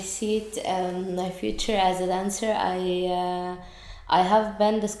 I see it my future as a dancer. I have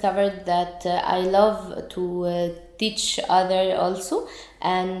been discovered that I love to teach other also,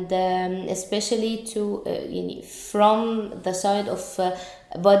 and especially to from the side of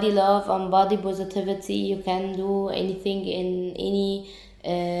body love and body positivity. You can do anything in any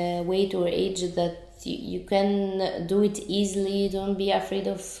weight or age that you can do it easily. Don't be afraid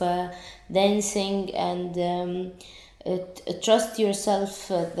of dancing, and trust yourself,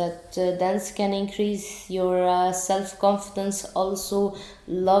 that dance can increase your self-confidence, also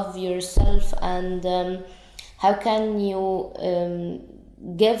love yourself, and how can you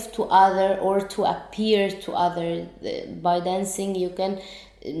give to other or to appear to other. By dancing you can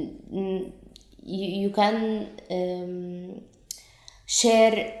you can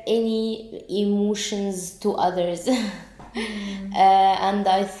share any emotions to others. And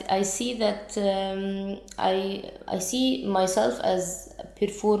I see that I see myself as a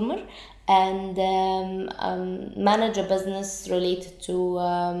performer, and manage a business related to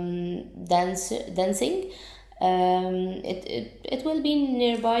dancing. It will be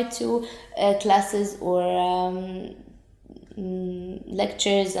nearby to classes or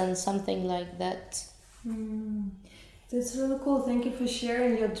lectures and something like that. That's really cool. Thank you for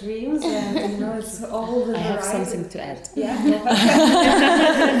sharing your dreams, and it's all the I have variety. something to add. Yeah.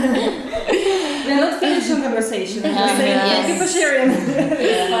 We're not finishing conversation. Thank you for sharing.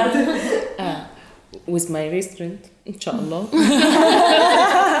 With my restaurant, inshallah.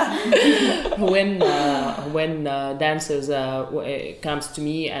 when dancers comes to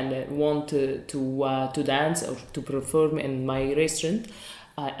me and want to dance or to perform in my restaurant,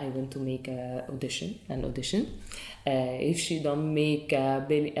 I want to make an audition. If she don't make a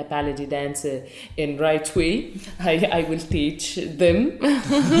ballet dance in right way, I will teach them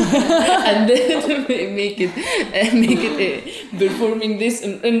and then make it performing this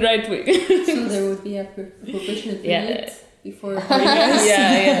in right way. So there would be a professional meet before.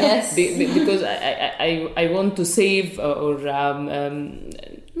 Yes. Because I want to save or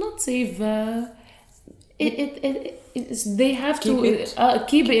not save. They have to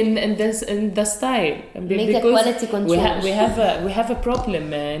keep in the style. Make a quality control. We have a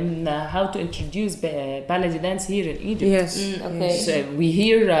problem in how to introduce ballet dance here in Egypt. Yes. Okay. So we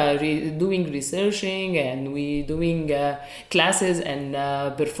here doing researching, and we doing classes and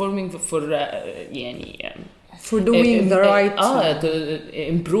performing for doing the right to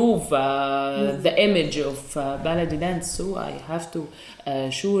improve the image of ballet dance. So I have to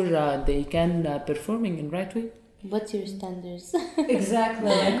sure they can performing in right way. What's your standards? Exactly.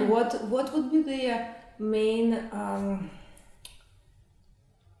 Like what would be the main?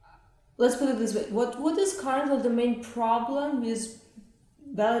 Let's put it this way. What is currently the main problem with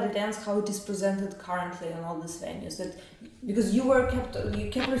ballet dance? How it is presented currently on all these venues? That because you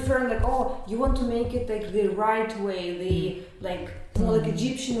kept referring like, oh, you want to make it like the right way, the more like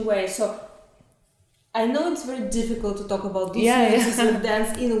Egyptian way. So I know it's very difficult to talk about these nuances of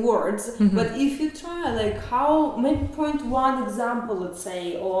dance in words, but if you try, maybe point one example, let's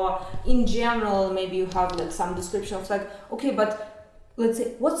say, or in general, maybe you have some description of okay, but let's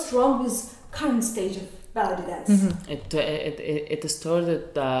say, what's wrong with current stage of ballet dance? It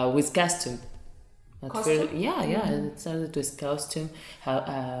started with costume. Costume? It started with costume. How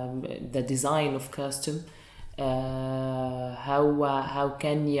the design of costume. How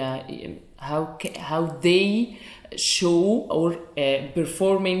they show or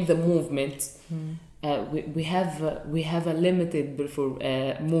performing the movements. We have a limited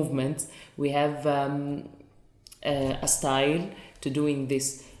movement. We have a style to doing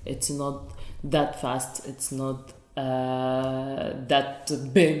this. It's not that fast. It's not that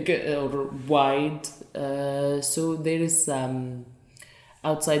big or wide. So there is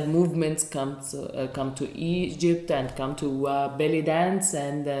outside movements come to Egypt and come to belly dance,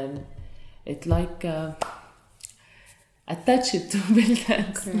 and it attach it to belly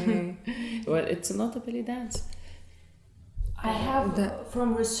dance. Okay. Well, it's not a belly dance. I have,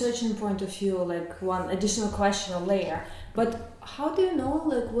 from researching point of view, one additional question or layer. But how do you know,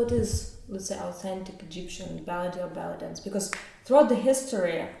 what is, let's say, authentic Egyptian ballet or ballet dance? Because throughout the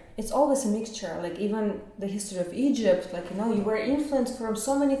history, it's always a mixture. Even the history of Egypt, you were influenced from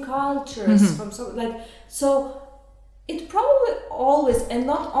so many cultures, from so it probably always, and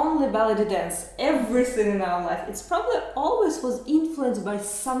not only ballet dance, everything in our life, it's probably always was influenced by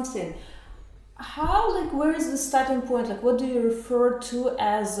something. How, where is the starting point? What do you refer to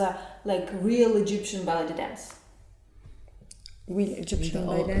as real Egyptian ballet dance? Real Egyptian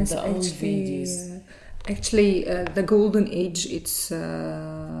ballet dance, the old videos. Actually, the golden age, it's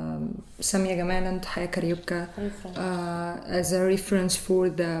Samia Gamal and Haya Karyuka as a reference for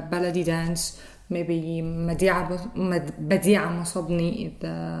the ballet dance. Maybe Badi'a Masabni,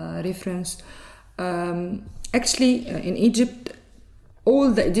 the reference. Actually, in Egypt,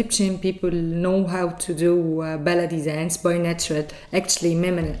 all the Egyptian people know how to do ballet dance by nature. Actually,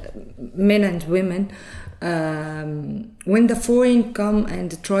 men and women. When the foreign come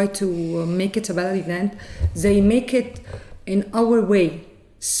and try to make it a ballet dance, they make it in our way.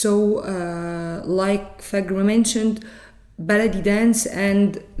 So, like Fagr mentioned, baladi dance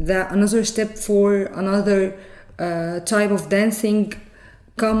and another step for another type of dancing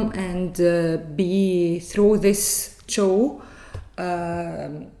come and be through this show.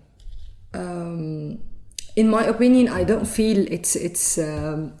 In my opinion, I don't feel it's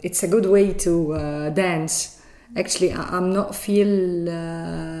a good way to dance. Actually, I'm not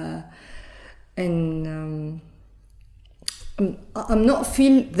feel I'm not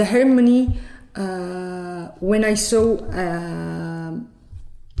feel the harmony when I saw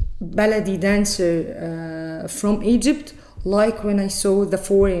baladi dancer from Egypt, like when I saw the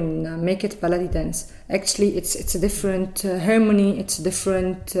foreign make it baladi dance. Actually, it's a different harmony. It's a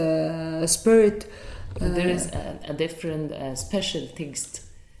different spirit. There is a different special taste.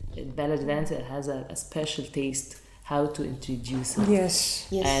 Ballet dance has a special taste how to introduce it. Yes.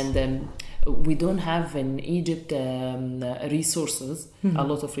 And we don't have in Egypt resources, a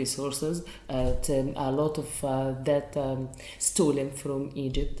lot of resources, a lot of that stolen from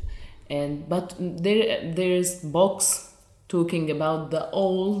Egypt. But there's books talking about the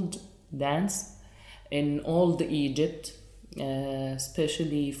old dance in old Egypt,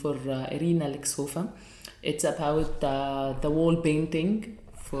 especially for Irina Lexofa. It's about the wall painting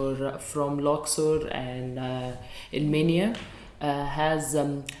from Luxor and Elmenia. Has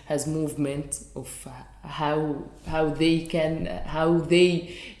movement of how they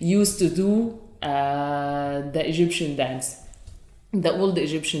used to do the Egyptian dance, the old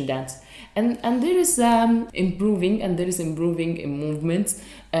Egyptian dance, and there is improving in movements.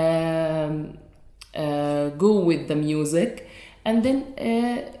 Go with the music. And then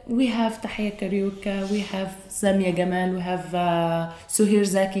we have Tahia Karaoke, we have Samia Gamal, we have Suhir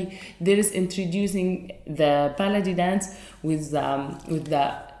Zaki. There is introducing the baladi dance with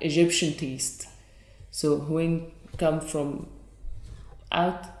the Egyptian taste. So when come from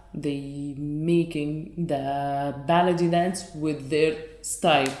out, they making the baladi dance with their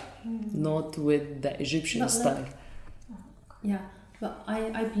style, not with the Egyptian style. Yeah. But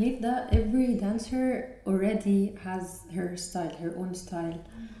I believe that every dancer already has her style, her own style.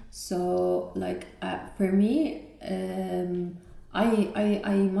 So like for me,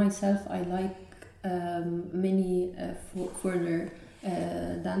 I myself I like many foreigner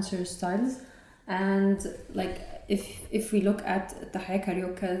dancer styles, and like if we look at Tahia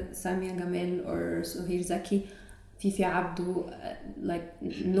Karaoke, Samia Gamal or Suhir Zaki, Fifi Abdu, like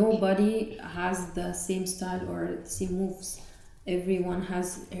nobody has the same style or the same moves. Everyone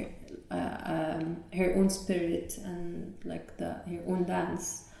has her own spirit and like her own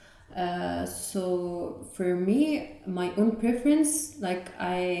dance. So for me, my own preference, like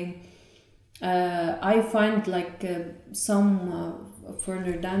I find like some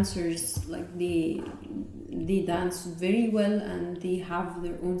foreigner dancers, like they dance very well and they have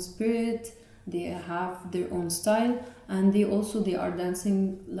their own spirit. They have their own style, and they are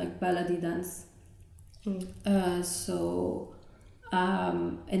dancing like baladi dance. So.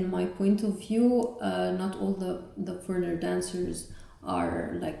 In my point of view, not all the foreigner dancers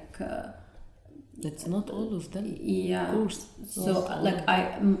are like. It's not all of them. Yeah. Of course. So like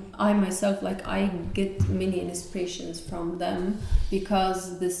I myself, like I get many inspirations from them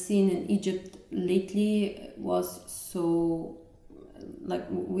because the scene in Egypt lately was so. Like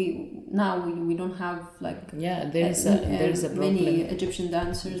we don't have like there's a problem. Many Egyptian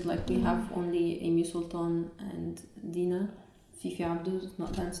dancers, like we have only Amy Sultan and Dina. Fifi Abdu is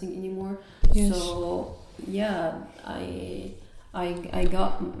not dancing anymore. Yes. So yeah, I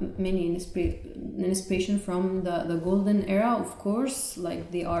got many inspiration from the golden era, of course, like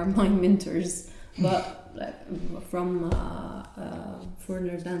they are my mentors, but like, from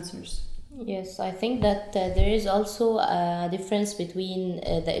foreigner dancers. Yes, I think that there is also a difference between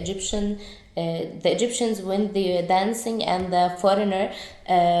the Egyptians when they're dancing and the foreigner.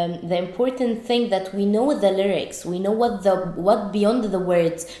 The important thing that we know the lyrics, we know what beyond the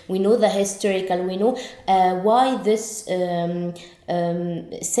words, we know the historical, we know why this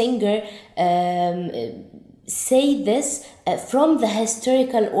singer say this from the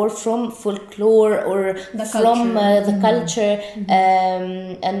historical or from folklore or from the culture.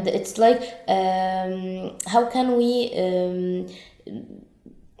 And it's like how can we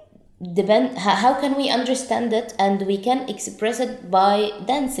how can we understand it, and we can express it by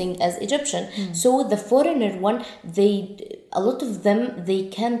dancing as Egyptian. So the foreigner one, a lot of them, they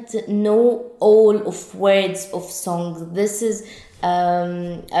can't know all of words of songs. This is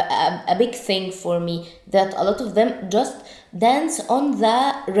a big thing for me, that a lot of them just dance on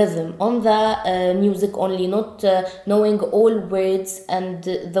the rhythm, on the music only, not knowing all words, and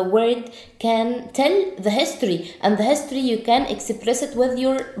the word can tell the history, and the history you can express it with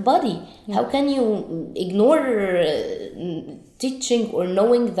your body. How can you ignore teaching or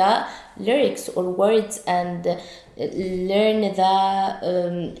knowing the lyrics or words and learn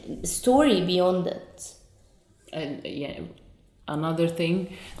the story beyond it? And another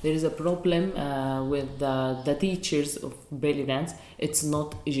thing, there is a problem with the teachers of belly dance. It's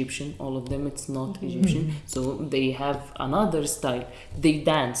not Egyptian, all of them. It's not Egyptian, so they have another style. They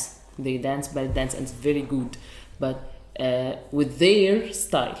dance belly dance, and it's very good, but with their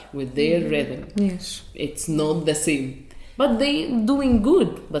style, with their rhythm. Yes. It's not the same, but they doing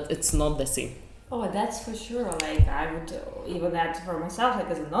good, but it's not the same. Oh, that's for sure. Like, I would even that for myself, like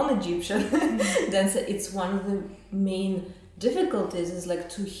as a non-Egyptian dancer, it's one of the main difficulties is like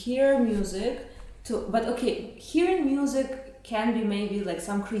to hear music. But okay, hearing music can be maybe like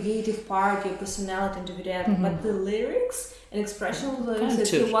some creative part, your personality, individuality, but the lyrics and expression of the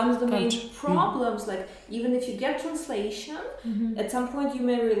lyrics is one of the main problems. Like, even if you get translation, at some point you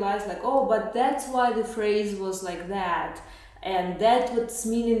may realize like, oh, but that's why the phrase was like that. And that's what's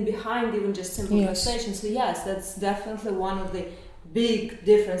meaning behind even just simple translation. So yes, that's definitely one of the big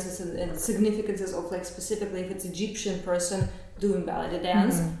differences and significances of like specifically if it's Egyptian person doing ballet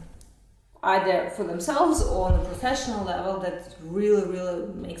dance, either for themselves or on a professional level, that really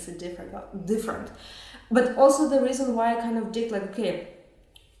makes it different. But also the reason why I kind of dig like, okay,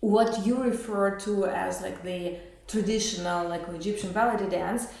 what you refer to as like the traditional like Egyptian ballet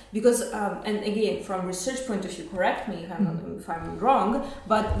dance, because and again from research point of view, correct me if I'm wrong,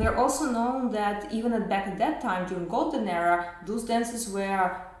 but we're also known that even back at that time during golden era, those dances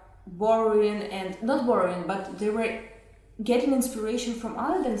were borrowing and not borrowing, but they were getting inspiration from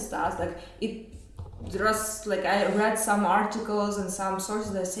other dance styles. Like there was like I read some articles and some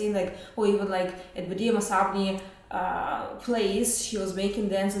sources that are saying like, oh, even like at Badia Masabni place, she was making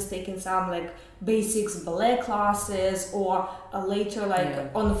dances, taking some like basics ballet classes, or later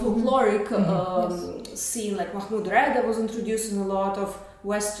like on the folkloric scene, like Mahmoud Reda was introducing a lot of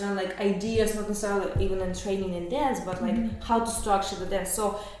Western like ideas, not necessarily even in training in dance, but like how to structure the dance.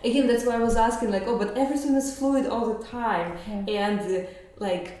 So again, that's why I was asking like, oh, but everything is fluid all the time, and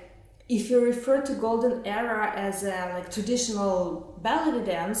like if you refer to golden era as a like traditional ballet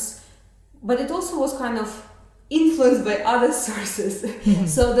dance, but it also was kind of influenced by other sources.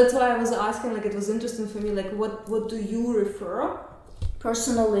 So that's why I was asking, like it was interesting for me, like what do you refer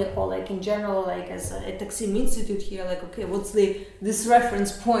personally or like in general, like as a Taqseem Institute here, like okay, what's this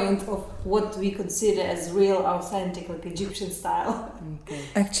reference point of what we consider as real, authentic, like Egyptian style?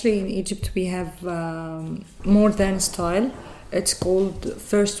 Actually, in Egypt we have more than style. It's called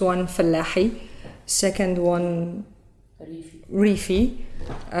first one Fallahi, second one Rifi.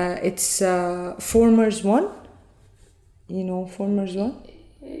 It's Formers one. You know Formers one?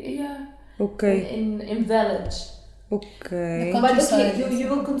 Yeah. Okay. In village. Okay. But okay, you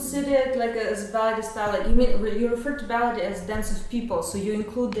will consider it like as ballet style. Like you refer to ballet as dance of people, so you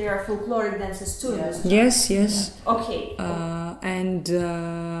include their folkloric dances too. Yes. Yeah. Okay. And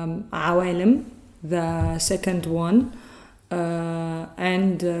Awalim, the second one,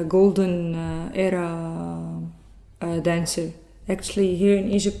 and golden era dancer. Actually, here in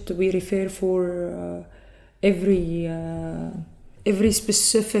Egypt, we refer for every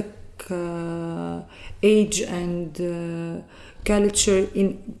specific age and culture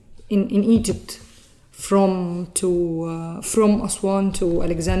in Egypt, from Aswan to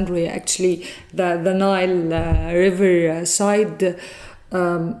Alexandria. Actually, the Nile River side,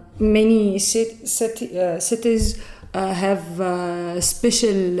 many cities have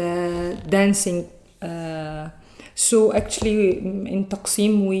special dancing. So actually, in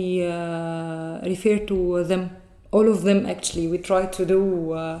Taqseem we refer to them. All of them, actually, we try to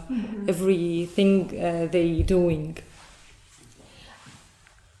do everything they doing.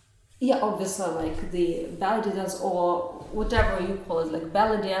 Yeah, obviously, like the ballet dance or whatever you call it, like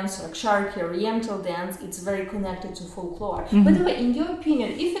ballet dance or Sharqi Oriental dance, it's very connected to folklore. By the way, in your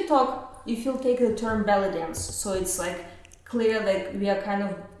opinion, if you take the term ballet dance, so it's like clear, like we are kind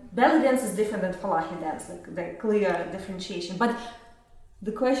of, ballet dance is different than Fallahi dance, like the clear differentiation. But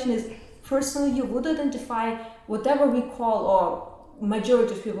the question is, personally, you would identify whatever we call, or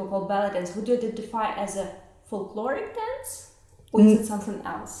majority of people call ballet dance, would you identify as a folkloric dance, or is it something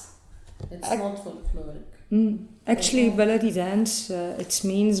else? It's not folkloric. Actually, ballet dance, it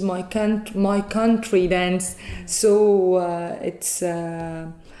means my country dance. So it's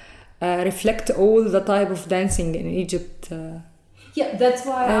reflect all the type of dancing in Egypt. Yeah, that's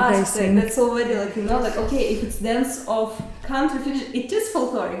why I asked. That's already like, like okay, if it's dance of country finish. It is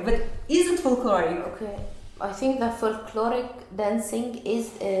folkloric, but isn't folkloric. Okay, I think that folkloric dancing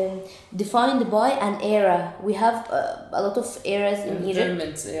is defined by an era. We have a lot of eras in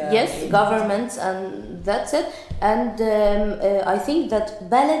Egypt. Yes, governments, and that's it. And I think that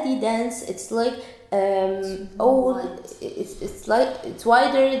baladi dance, it's like it's like it's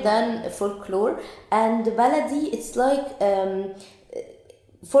wider than folklore, and baladi, it's like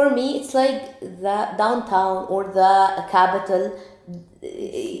for me it's like the downtown or the capital.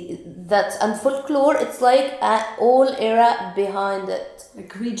 That's, and folklore, it's like an all era behind it,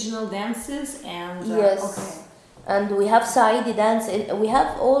 like regional dances and yes. Okay. And we have Saidi dance, we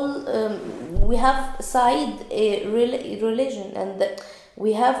have all we have Said religion, and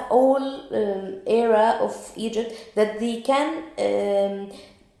we have all era of Egypt that they can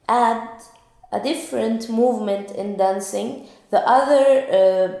add a different movement in dancing. The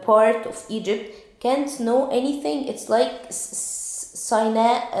other part of Egypt can't know anything. It's like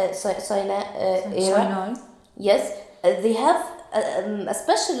Sinai era. Yes, they have a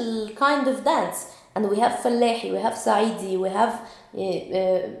special kind of dance, and we have Fallahi, we have Saidi, we have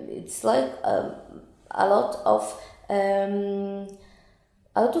it's like a lot of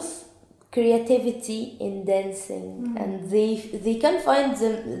creativity in dancing, and they can find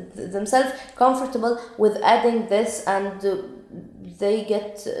themselves comfortable with adding this, and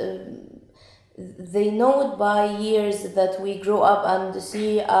they know it by years that we grow up and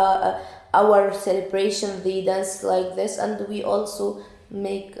see our celebration, they dance like this, and we also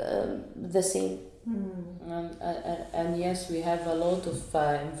make the same. And yes, we have a lot of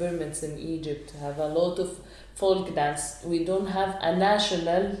environments in Egypt, have a lot of folk dance. We don't have a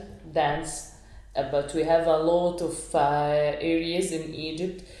national dance, but we have a lot of areas in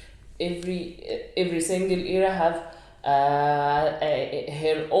Egypt. Every single area have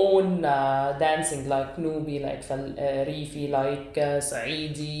her own dancing, like Nubi, like Rifi, like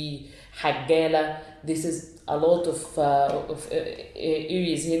Saidi, Haggala. This is a lot of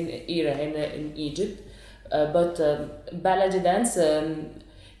areas in Egypt. But baladi dance,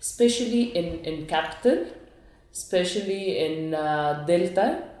 especially in capital, especially in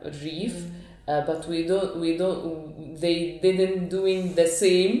Delta, Reef, but they didn't doing the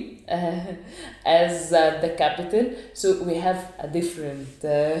same as the capital, so we have a different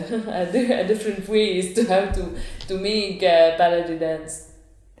ways to how to make baladi dance.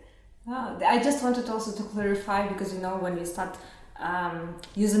 I just wanted also to clarify, because when we start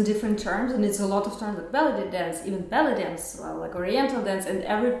using different terms, and it's a lot of terms like baladi dance, even belly dance, like oriental dance, and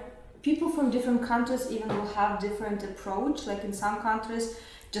every people from different countries even will have different approach. Like in some countries,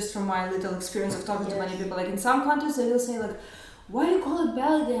 just from my little experience of talking to many people, like in some countries they will say like, why do you call it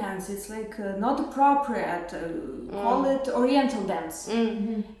belly dance? It's like not appropriate. Call it oriental dance.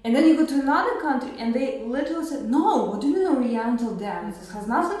 And then you go to another country and they literally say, no, what do you mean oriental dance? It has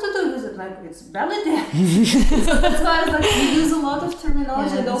nothing to do with it. Like, it's belly dance. So that's why I was like, we use a lot of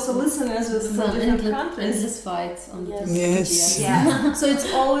terminology, and also listeners from different countries. Endless fights on the Yes. Yeah. So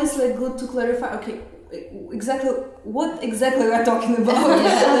it's always like good to clarify. Okay, exactly what exactly we are talking about.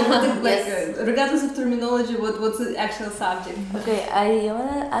 Regardless of terminology, what's the actual subject? Okay, I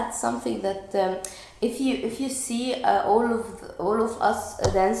wanna add something that if you see all of us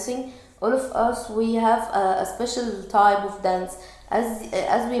dancing, all of us, we have a special type of dance.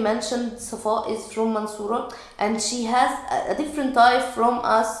 As we mentioned, Safaa is from Mansoura, and she has a different type from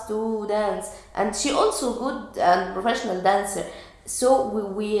us to dance, and she also good and professional dancer. So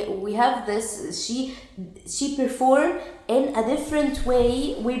we have this. She perform in a different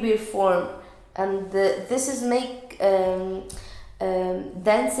way. We perform, and this is make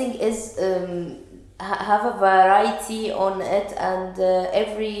dancing is have a variety on it, and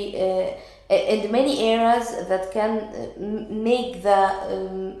in many areas that can make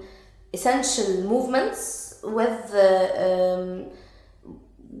the essential movements with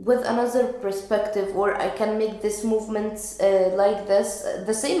another perspective, or I can make this movements like this,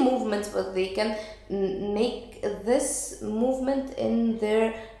 the same movements, but they can make this movement in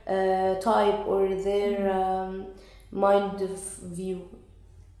their type or their mind of view.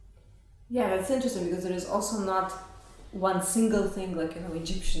 Yeah, that's interesting, because there is also not one single thing, like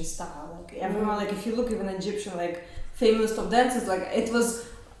Egyptian style. Like everyone, like if you look even Egyptian, like famous top dances, like it was.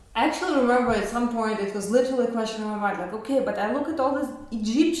 I actually remember at some point it was literally a question in my mind, like, okay, but I look at all these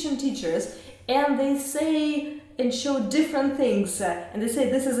Egyptian teachers and they say and show different things, and they say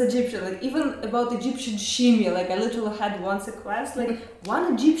this is Egyptian, like even about Egyptian shimmy, like I literally had once a class, like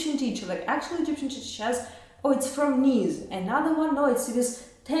one Egyptian teacher, like actual Egyptian teacher has, oh, it's from knees, another one, no, it's this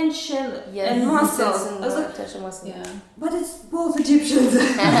tension Yes, and muscle. tension, I was like, tension muscle. Yeah. but it's both Egyptians.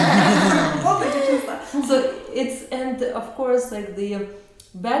 Both Egyptians. So it's, and of course, like the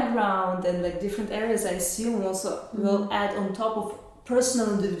background and like different areas, I assume also will add on top of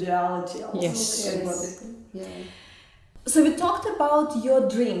personal individuality also. Yes. Yeah. So we talked about your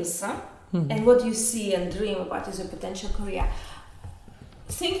dreams, and what you see and dream about as your potential career.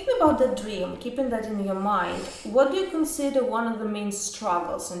 Thinking about that dream, keeping that in your mind, what do you consider one of the main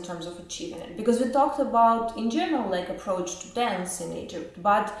struggles in terms of achieving it? Because we talked about, in general, like approach to dance in Egypt,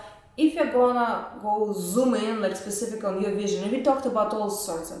 but if you're gonna go zoom in, like specific on your vision, and we talked about all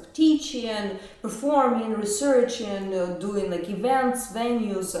sorts of teaching, performing, researching, doing like events,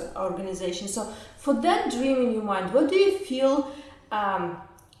 venues, organizations. So for that dream in your mind, what do you feel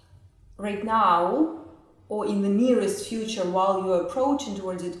right now, or in the nearest future while you're approaching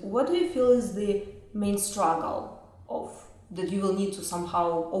towards it, what do you feel is the main struggle of that you will need to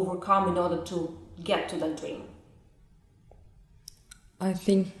somehow overcome in order to get to that dream? I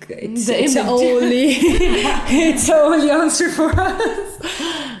think it's only it's only answer for us.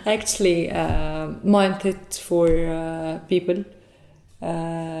 Actually, mindset for people.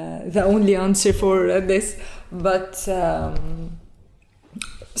 The only answer for this, but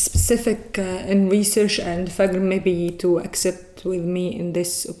specific in research, and Fagr maybe to accept with me in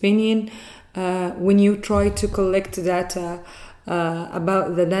this opinion, when you try to collect data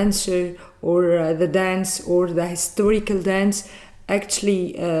about the dancer or the dance or the historical dance,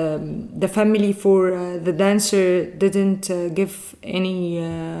 actually the family for the dancer didn't give any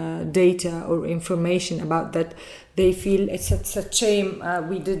data or information about that. They feel it's a shame,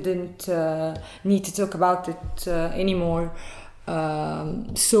 we didn't need to talk about it anymore.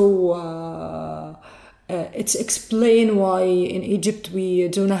 It's explain why in Egypt we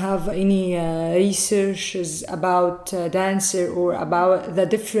don't have any researches about dancer or about the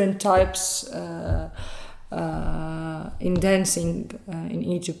different types in dancing in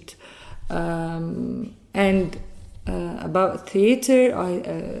Egypt, and about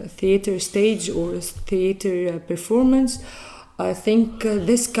theater stage or theater performance. I think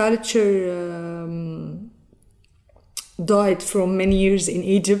this culture died from many years in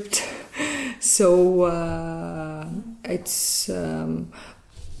Egypt. So it's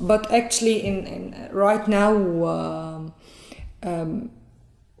but actually in right now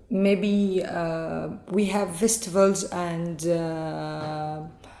maybe we have festivals and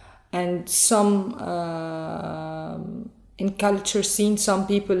some in culture scene some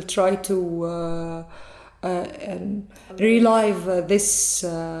people try to relive this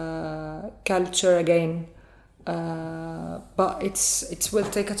culture again. But it will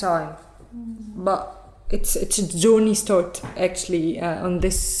take a time. But it's a journey start actually on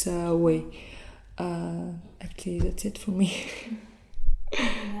this way. Actually, that's it for me.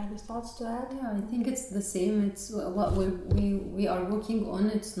 Any other thoughts to add? Yeah, I think it's the same. It's what we are working on.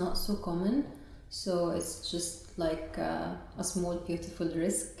 It's not so common, so it's just like a small beautiful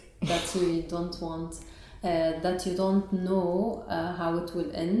risk that you don't want, that you don't know how it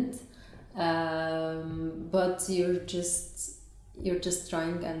will end. But you're just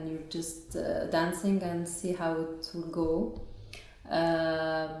trying and you're just dancing and see how it will go.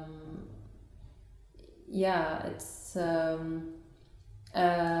 Yeah, it's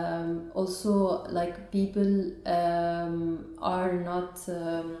also like people are not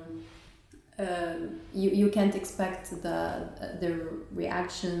you can't expect their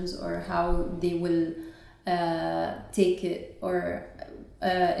reactions or how they will take it, or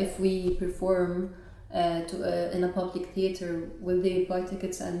if we perform in a public theater, will they buy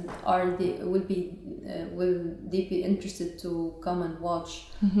tickets and will they be interested to come and watch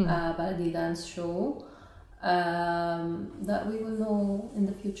a ballet dance show? That we will know in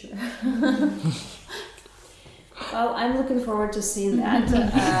the future. Well, I'm looking forward to seeing that.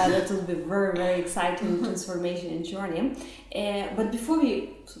 That will be very, very exciting transformation and journey. But before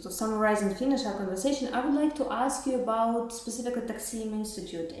we sort of summarize and finish our conversation, I would like to ask you about specifically Taqseem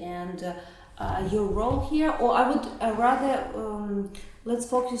Institute and your role here, or I would rather let's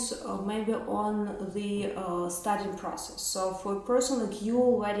focus maybe on the studying process. So for a person like you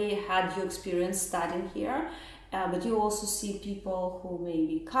already had your experience studying here, but you also see people who may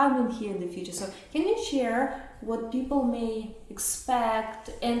be coming here in the future. So can you share what people may expect?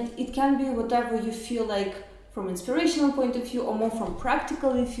 And it can be whatever you feel like from inspirational point of view, or more from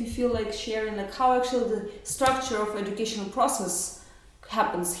practical, if you feel like sharing like how actually the structure of educational process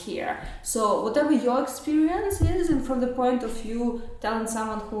happens here. So whatever your experience is, and from the point of view telling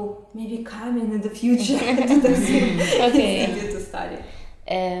someone who may be coming in the future to Taqseem Okay. to study.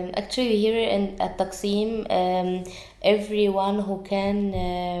 Actually, here at Taqseem, everyone who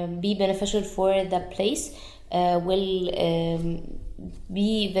can be beneficial for the place will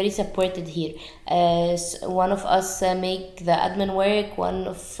be very supported here. One of us make the admin work, one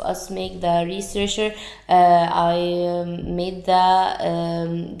of us make the researcher. I made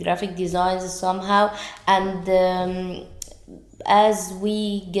the graphic designs somehow, and as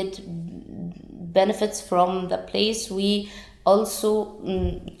we get benefits from the place, we also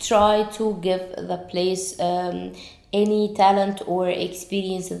try to give the place any talent or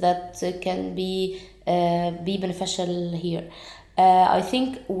experience that can be beneficial here. I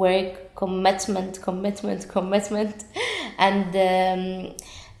think work, commitment, and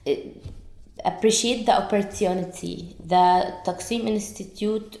appreciate the opportunity. The Taqseem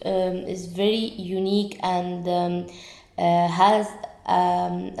Institute is very unique and has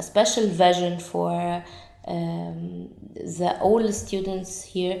a special vision for all students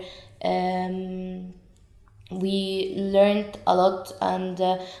here. We learned a lot, and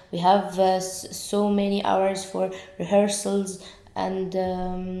we have so many hours for rehearsals, and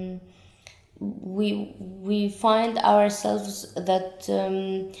we find ourselves that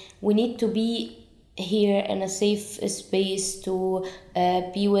we need to be here in a safe space to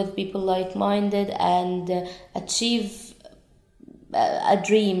be with people like-minded and achieve a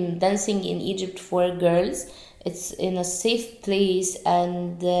dream, dancing in Egypt for girls. It's in a safe place,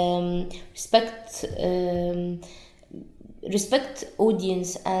 and respect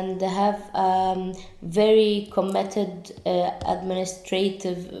audience, and have very committed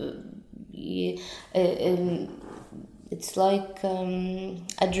administrative. It's like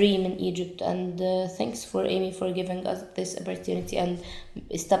a dream in Egypt, and thanks for Amy for giving us this opportunity and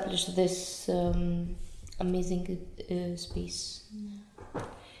establish this amazing space.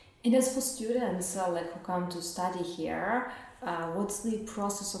 And as for students like who come to study here, what's the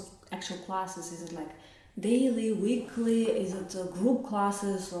process of actual classes? Is it like daily, weekly? Is it group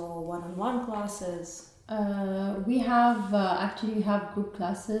classes or one-on-one classes? We have actually we have group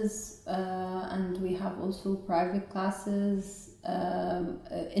classes and we have also private classes,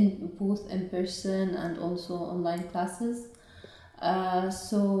 in both in person and also online classes.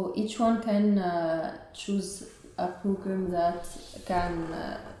 So each one can choose a program that can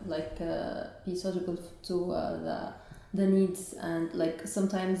be suitable to the needs, and like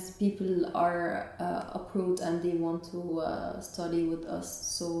sometimes people are abroad and they want to study with us,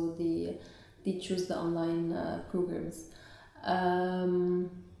 so they choose the online programs.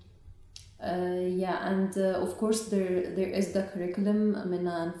 And of course there is the curriculum.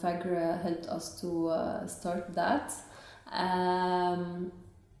 Menna and Fagr helped us to start that.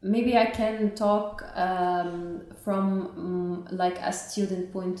 Maybe I can talk from like a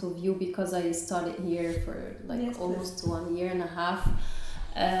student point of view, because I studied here for almost 1 year and a half.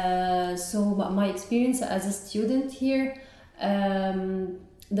 So my experience as a student here,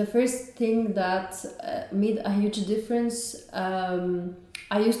 the first thing that made a huge difference,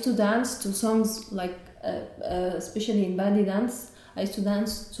 I used to dance to songs like, especially in belly dance, I used to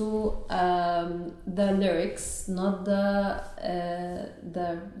dance to the lyrics, not the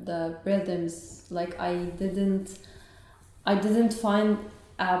rhythms. Like I didn't find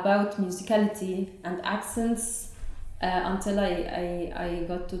about musicality and accents until I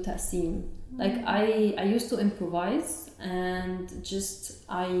got to Taqseem. Like I used to improvise, and just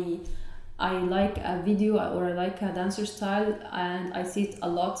I like a video or I like a dancer style, and I see it a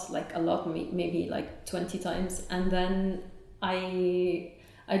lot, maybe like 20 times, and then I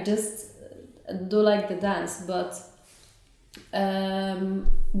just do like the dance. But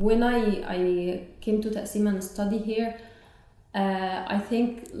when I came to Taqseem and study here, I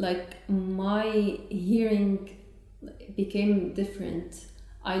think like my hearing became different.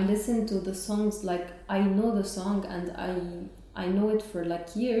 I listen to the songs, like I know the song and I know it for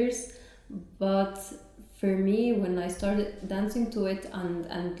like years, but for me, when I started dancing to it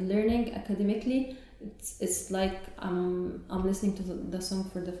and learning academically, it's like I'm listening to the song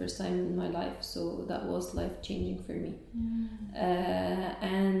for the first time in my life. So that was life changing for me.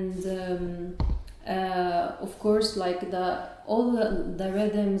 Of course, like all the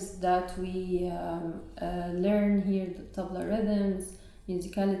rhythms that we learn here, the tabla rhythms,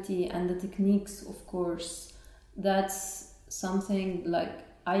 musicality, and the techniques, of course, that's something like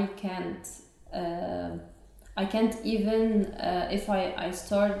I can't even if I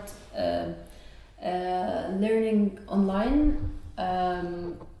start learning online,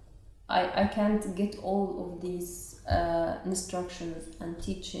 I can't get all of these instructions and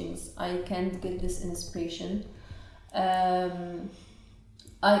teachings. I can't get this inspiration.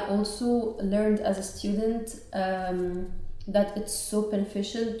 I also learned as a student that it's so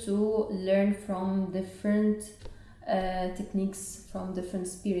beneficial to learn from different techniques, from different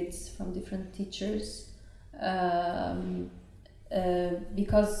spirits, from different teachers.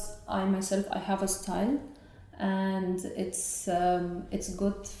 Because I myself, I have a style, and it's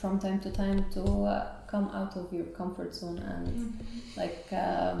good from time to time to come out of your comfort zone and like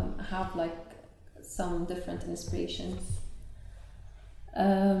have like some different inspirations.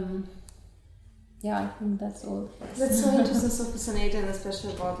 Yeah, I think that's all. That's so interesting, so fascinating,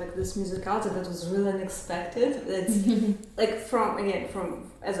 especially about like this musicality that was really unexpected. It's like from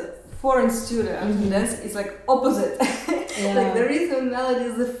as a foreign student, dance is like opposite. Yeah. Like the rhythm melody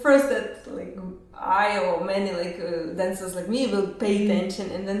is the first that like I or many like dancers like me will pay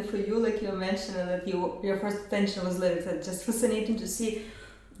attention, and then for you, like you mentioned that your first attention was lyrics. It's just fascinating to see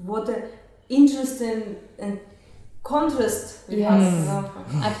what an interesting and contrast we have.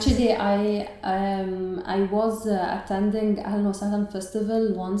 Actually, I was attending Ahlan wa Sahlan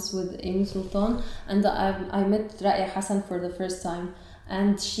festival once with Amy Sultan, and I met Ra'ya Hassan for the first time,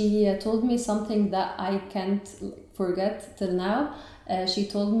 and she told me something that I can't forget till now. She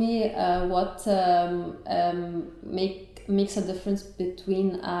told me what makes a difference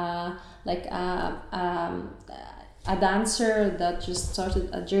between a dancer that just started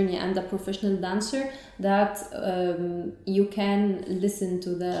a journey and a professional dancer, that you can listen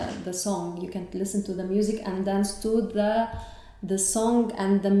to the song, you can listen to the music and dance to the song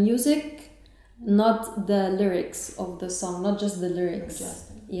and the music, not the lyrics of the song, not just the lyrics.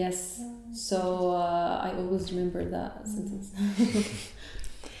 Yes. So I always remember that sentence.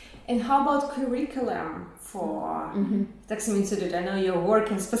 And how about curriculum for Taqseem Institute? I know you're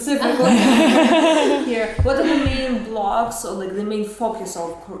working specifically here. What are the main blocks or like the main focus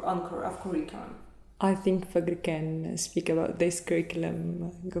of curriculum? I think Fagr can speak about this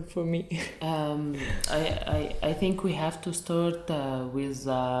curriculum. Good for me. I think we have to start with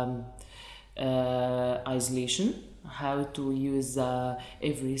isolation. How to use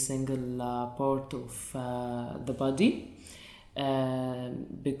every single part of the body,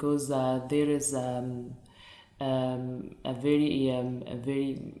 because there is a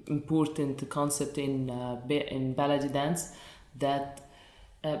very important concept in baladi dance that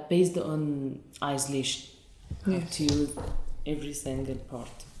based on isolation. How to use every single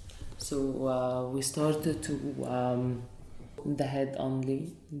part. So we started to the head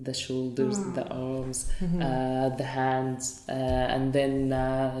only, the shoulders, the arms, the hands, and then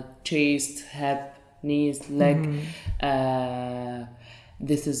chest, hip, knees, leg.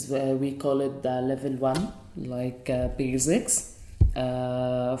 This is we call it the level 1, like basics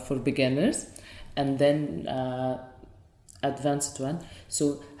for beginners, and then advanced one.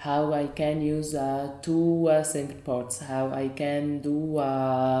 So how I can use two single parts, how I can do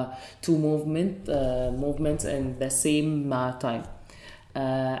two movements in the same time,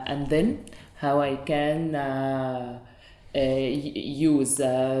 and then how I can use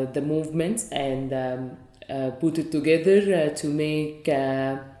the movements and put it together to make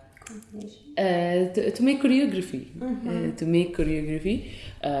choreography.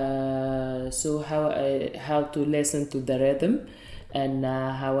 So how to listen to the rhythm, and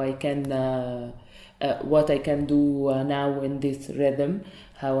how I can what I can do now in this rhythm,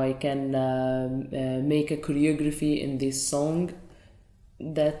 how I can make a choreography in this song.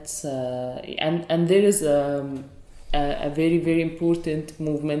 That's and there is a very, very important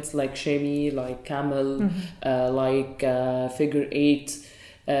movements like shimmy, like camel, like figure 8.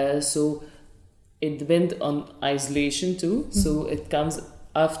 So it depends on isolation too. So it comes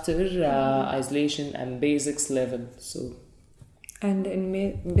after isolation and basics level. So. And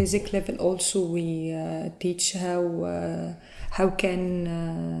in basic level also we teach how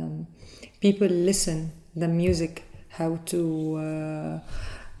can people listen the music, how to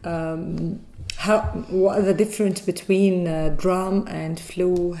what are the difference between drum and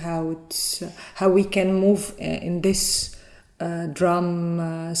flow, how we can move in this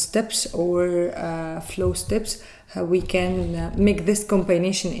drum steps or flow steps, how we can make this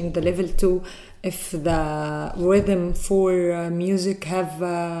combination in the level 2 if the rhythm for music have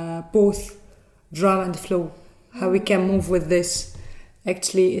both drum and flow, how we can move with this.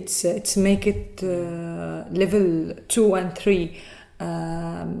 Actually it's make it level 2 and 3.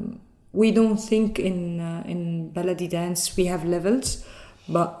 We don't think in baladi dance we have levels,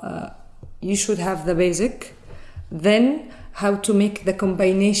 but you should have the basic, then how to make the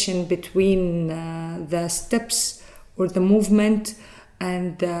combination between the steps or the movement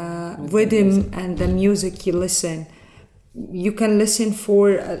and the rhythm and the music you listen. You can listen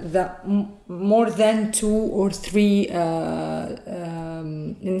for the more than 2 or 3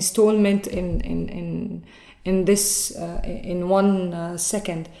 installment in in this in 1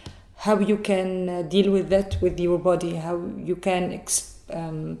 second, how you can deal with that with your body, how you can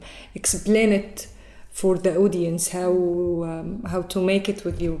explain it for the audience, how to make it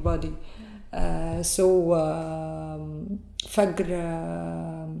with your body. Fagr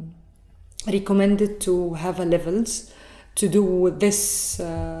recommended to have a levels, to do this,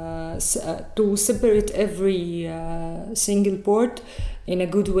 to separate every single part in a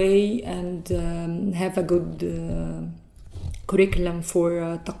good way, and have a good curriculum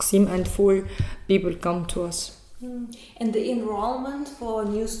for Taqseem and for people come to us. And the enrollment for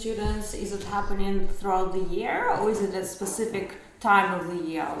new students, is it happening throughout the year, or is it a specific time of the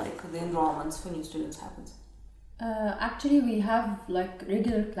year, like the enrollments for new students happens? Actually, we have like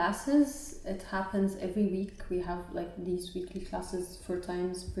regular classes. It happens every week. We have like these weekly classes 4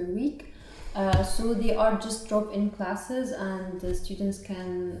 times per week. So they are just drop-in classes, and the students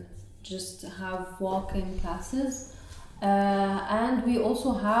can just have walk-in classes. And we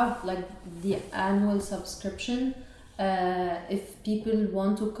also have like the annual subscription. If people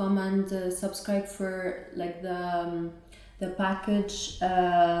want to come and subscribe for like the package,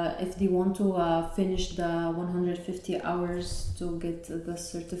 if they want to finish the 150 hours to get the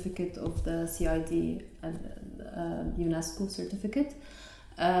certificate of the CID and UNESCO certificate.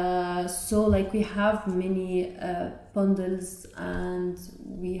 So like we have many bundles, and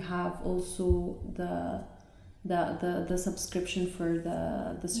we have also the subscription for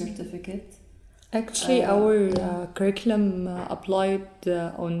the certificate. Actually, our curriculum applied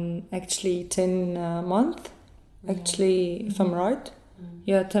on actually 10 months. Actually, if I'm right,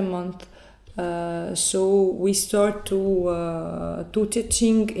 10 months. So we start to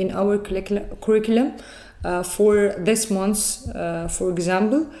teaching in our curriculum for this month, for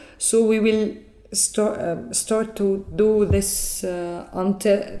example. So we will start to do this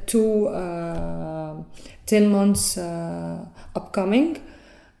until 10 months upcoming.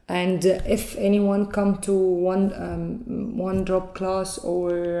 And if anyone come to one drop class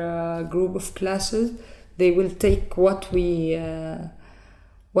or a group of classes, they will take what we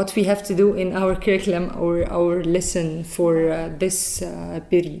have to do in our curriculum or our lesson for this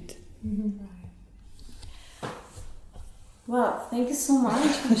period. Mm-hmm. Well, thank you so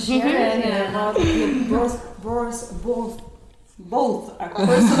much for sharing about both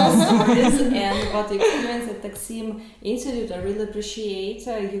personal stories and about your experience at Taqseem Institute. I really appreciate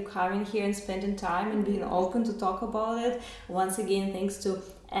you coming here and spending time and being open to talk about it. Once again, thanks to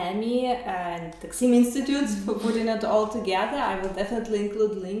Amy and Taqseem Institute for putting it all together. I will definitely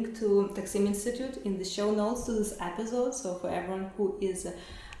include link to Taqseem Institute in the show notes to this episode. So for everyone who is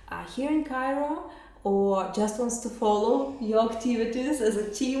here in Cairo or just wants to follow your activities as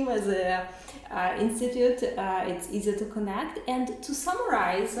a team, as a institute, it's easy to connect. And to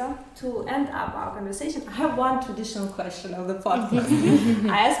summarize, to end up our conversation, I have one traditional question of the podcast.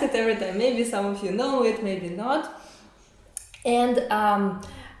 I ask it every time. Maybe some of you know it, maybe not. And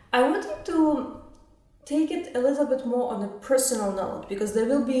I want you to take it a little bit more on a personal note, because there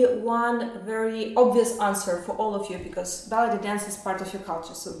will be one very obvious answer for all of you, because ballet dance is part of your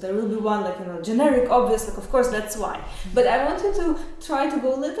culture. So there will be one generic, obvious, of course that's why. But I want you to try to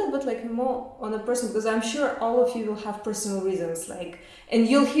go a little bit more on a personal, because I'm sure all of you will have personal reasons, and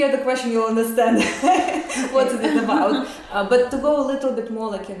you'll hear the question, you'll understand what it is about. But to go a little bit more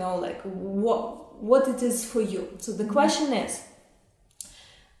what it is for you. So the question is,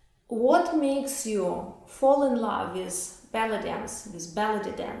 what makes you fall in love with ballet dance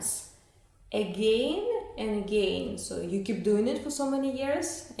again and again? So you keep doing it for so many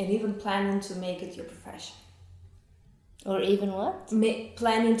years and even planning to make it your profession. Or even what?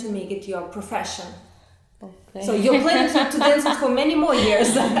 Planning to make it your profession. Okay. So you're planning to dance it for many more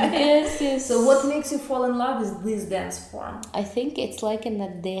years. Yes. So what makes you fall in love with this dance form? I think it's like an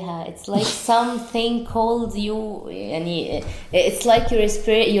addeha. It's like something called you. It's like your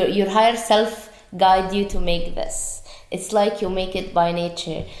spirit, your higher self guide you to make this. It's like you make it by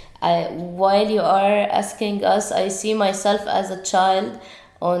nature. While you are asking us, I see myself as a child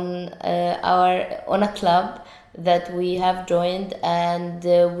on a club that we have joined, and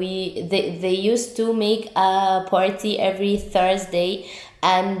they used to make a party every Thursday,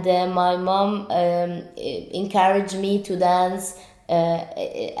 and my mom encouraged me to dance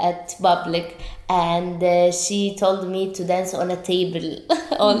at public, and she told me to dance on a table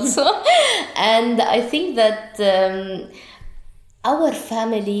also. And I think that our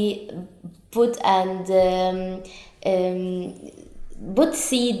family put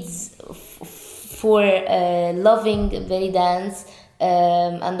seeds for loving belly dance,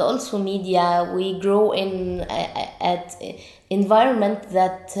 and also media. We grow in at environment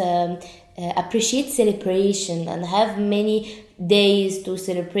that appreciate celebration and have many days to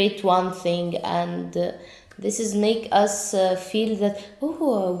celebrate one thing, and this is make us feel that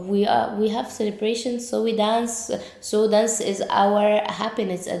we have celebrations, so we dance. So dance is our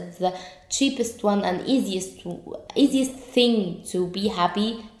happiness, and the cheapest one and easiest thing to be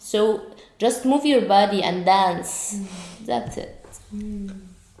happy. So just move your body and dance. That's it.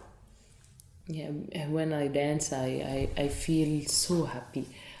 Yeah, when I dance, I feel so happy.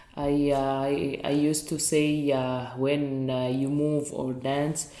 I used to say when you move or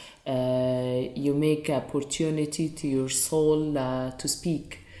dance, you make opportunity to your soul to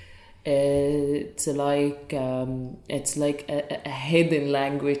speak. It's like a hidden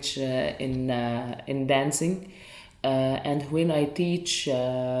language in dancing. And when I teach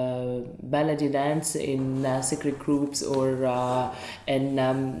baladi dance in secret groups or in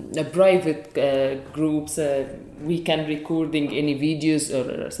private groups, we can recording any videos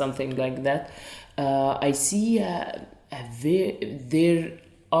or something like that. I see there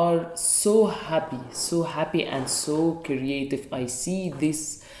are so happy and so creative. I see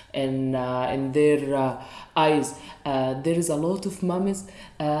this in their eyes. There is a lot of mommies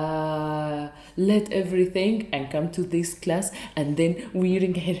let everything and come to this class, and then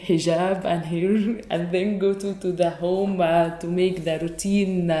wearing her hijab and then go to the home to make the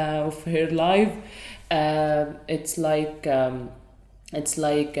routine of her life. It's like a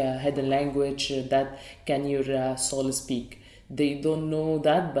hidden language that can your soul speak. They don't know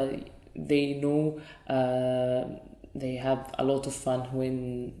that, but they know they have a lot of fun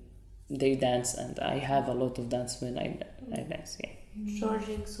when they dance, and I have a lot of dance when I dance. Yeah.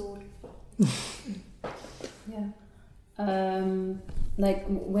 Charging soul. Yeah. Like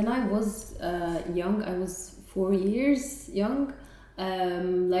when I was young, I was 4 years young.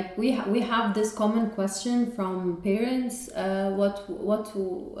 Like we have this common question from parents: what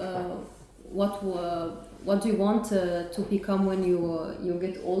do you want to become when you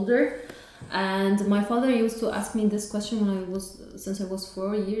get older? And my father used to ask me this question since I was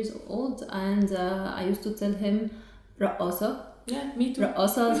 4 years old, and I used to tell him رقاصة. Yeah, me too.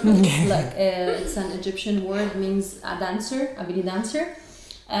 رقاصة, like it's an Egyptian word, means a dancer, a belly dancer.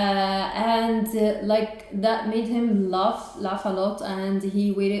 And like that made him laugh a lot, and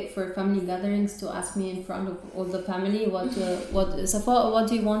he waited for family gatherings to ask me in front of all the family what Safaa, what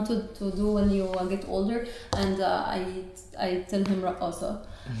do you want to do when you get older? And I tell him رقاصة.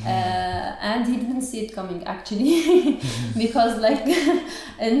 And he didn't see it coming actually because like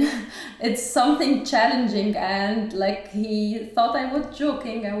and it's something challenging, and like he thought I was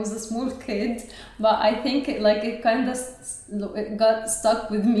joking. I was a small kid, but I think like it kind of got stuck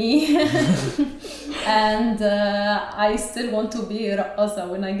with me. And I still want to be رقاصة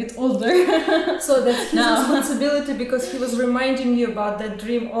when I get older. So that's his responsibility, because he was reminding you about that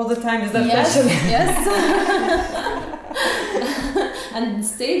dream all the time. Is that yes. And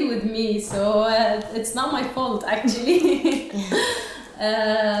stayed with me, so it's not my fault actually.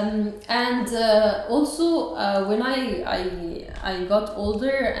 And also when I got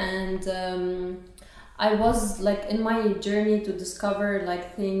older, and I was like in my journey to discover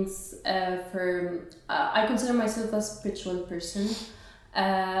like things I consider myself a spiritual person,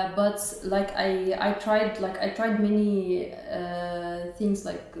 but like I tried many things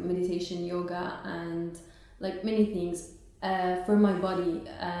like meditation, yoga, and like many things for my body,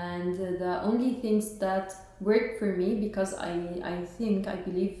 and the only things that work for me, because I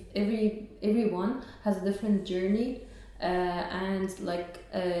believe everyone has a different journey, and like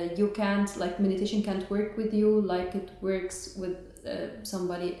you can't, like meditation can't work with you like it works with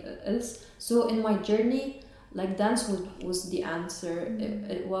somebody else. So in my journey, like dance was the answer.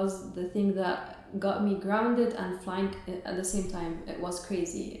 It was the thing that got me grounded and flying at the same time. It was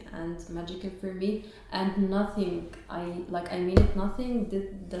crazy and magical for me, and nothing nothing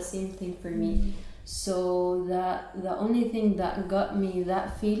did the same thing for me. So the only thing that got me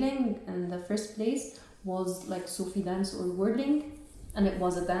that feeling in the first place was like Sufi dance or whirling, and it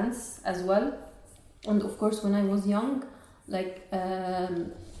was a dance as well. And of course when I was young, like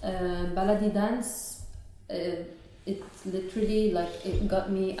baladi dance, it literally like it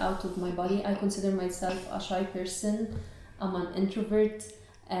got me out of my body. I consider myself a shy person. I'm an introvert,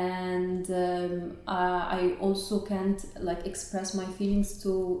 and I also can't like express my feelings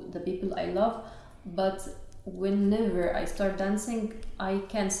to the people I love. But whenever I start dancing, I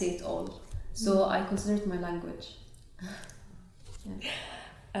can say it all. So I consider it my language.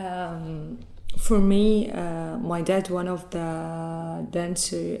 For me, my dad, one of the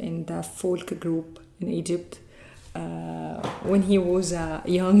dancer in the folk group in Egypt, when he was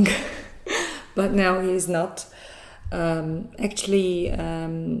young, but now he is not. Actually,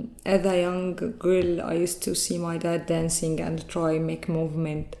 as a young girl, I used to see my dad dancing and try make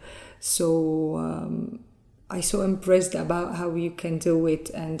movement. So I so impressed about how you can do it,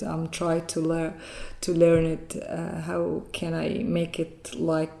 and I'm trying to learn it. How can I make it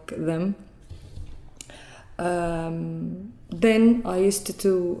like them? Then I used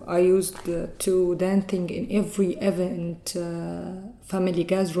to dancing in every event, family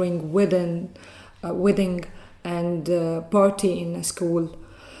gathering, wedding, and party in a school,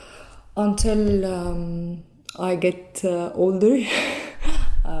 until I get older.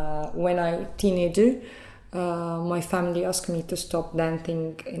 When I was a teenager, my family asked me to stop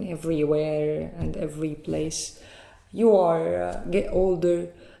dancing in everywhere and every place. You are get older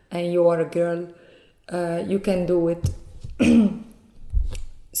and you are a girl. You can do it.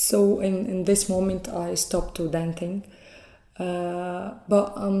 So in this moment I stopped to dancing,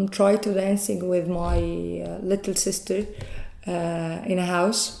 but I'm trying to dancing with my little sister in a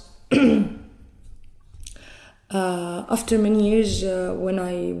house. After many years, when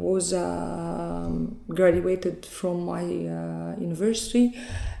I was graduated from my university,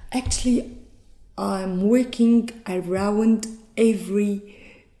 actually I'm working around everything,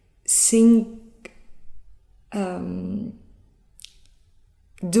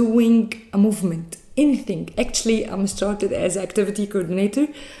 doing a movement, anything. Actually, I'm started as activity coordinator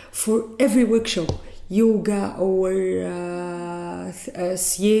for every workshop, yoga or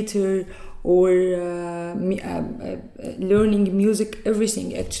theater or learning music,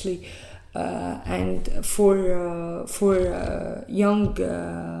 everything actually. And for young,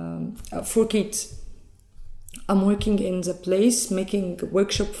 for kids, I'm working in the place making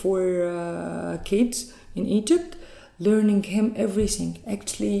workshop for kids in Egypt, learning him everything.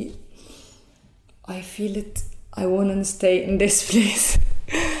 Actually, I feel it. I want to stay in this place.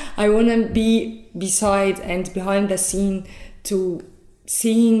 I want to be beside and behind the scene to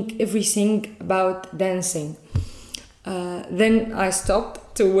seeing everything about dancing. Then I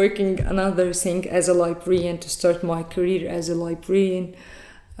stopped to working another thing as a librarian, to start my career as a librarian.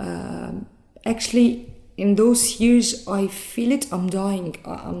 Actually, in those years, I feel it. I'm dying.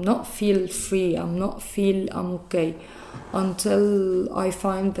 I'm not feel free. I'm okay, until I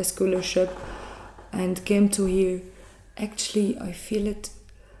find the scholarship and came to here. Actually, I feel it.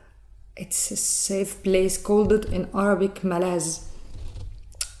 It's a safe place, called it in Arabic malaz.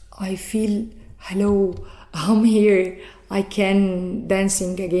 I feel, hello, I'm here. I can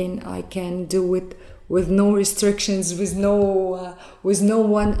dancing again. I can do it with no restrictions, with no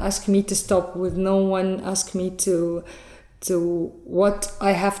one ask me to stop, with no one ask me to what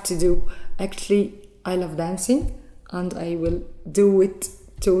I have to do. Actually, I love dancing, and I will do it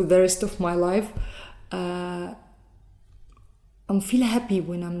to the rest of my life. I'm feel happy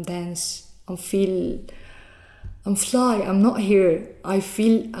when I'm dance. I'm fly. I'm not here. I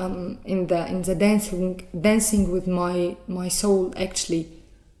feel in the dancing with my soul. Actually,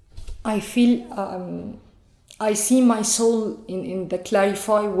 I feel I see my soul in the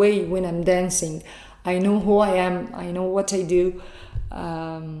clarify way when I'm dancing. I know who I am. I know what I do.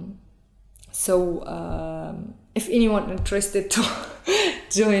 So if anyone interested to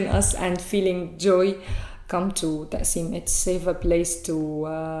join us and feeling joy, come to Taqseem. It's safe a place to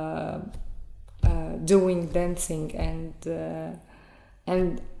doing dancing,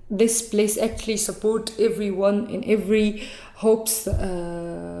 and this place actually support everyone in every hopes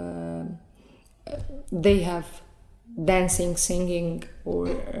they have, dancing, singing, or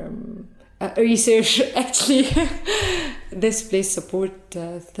research. Actually, this place support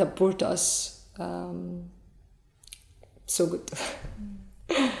us so good.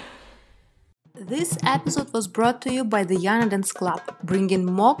 This episode was brought to you by the Yana Dance Club, bringing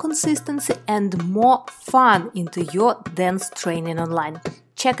more consistency and more fun into your dance training online.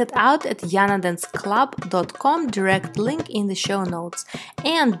 Check it out at yanadanceclub.com, direct link in the show notes.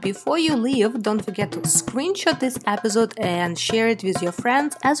 And before you leave, don't forget to screenshot this episode and share it with your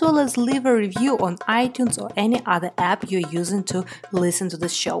friends, as well as leave a review on iTunes or any other app you're using to listen to the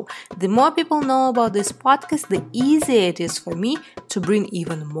show. The more people know about this podcast, the easier it is for me to bring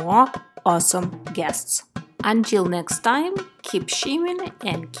even more awesome guests. Until next time, keep shimming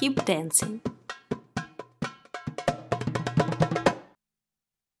and keep dancing.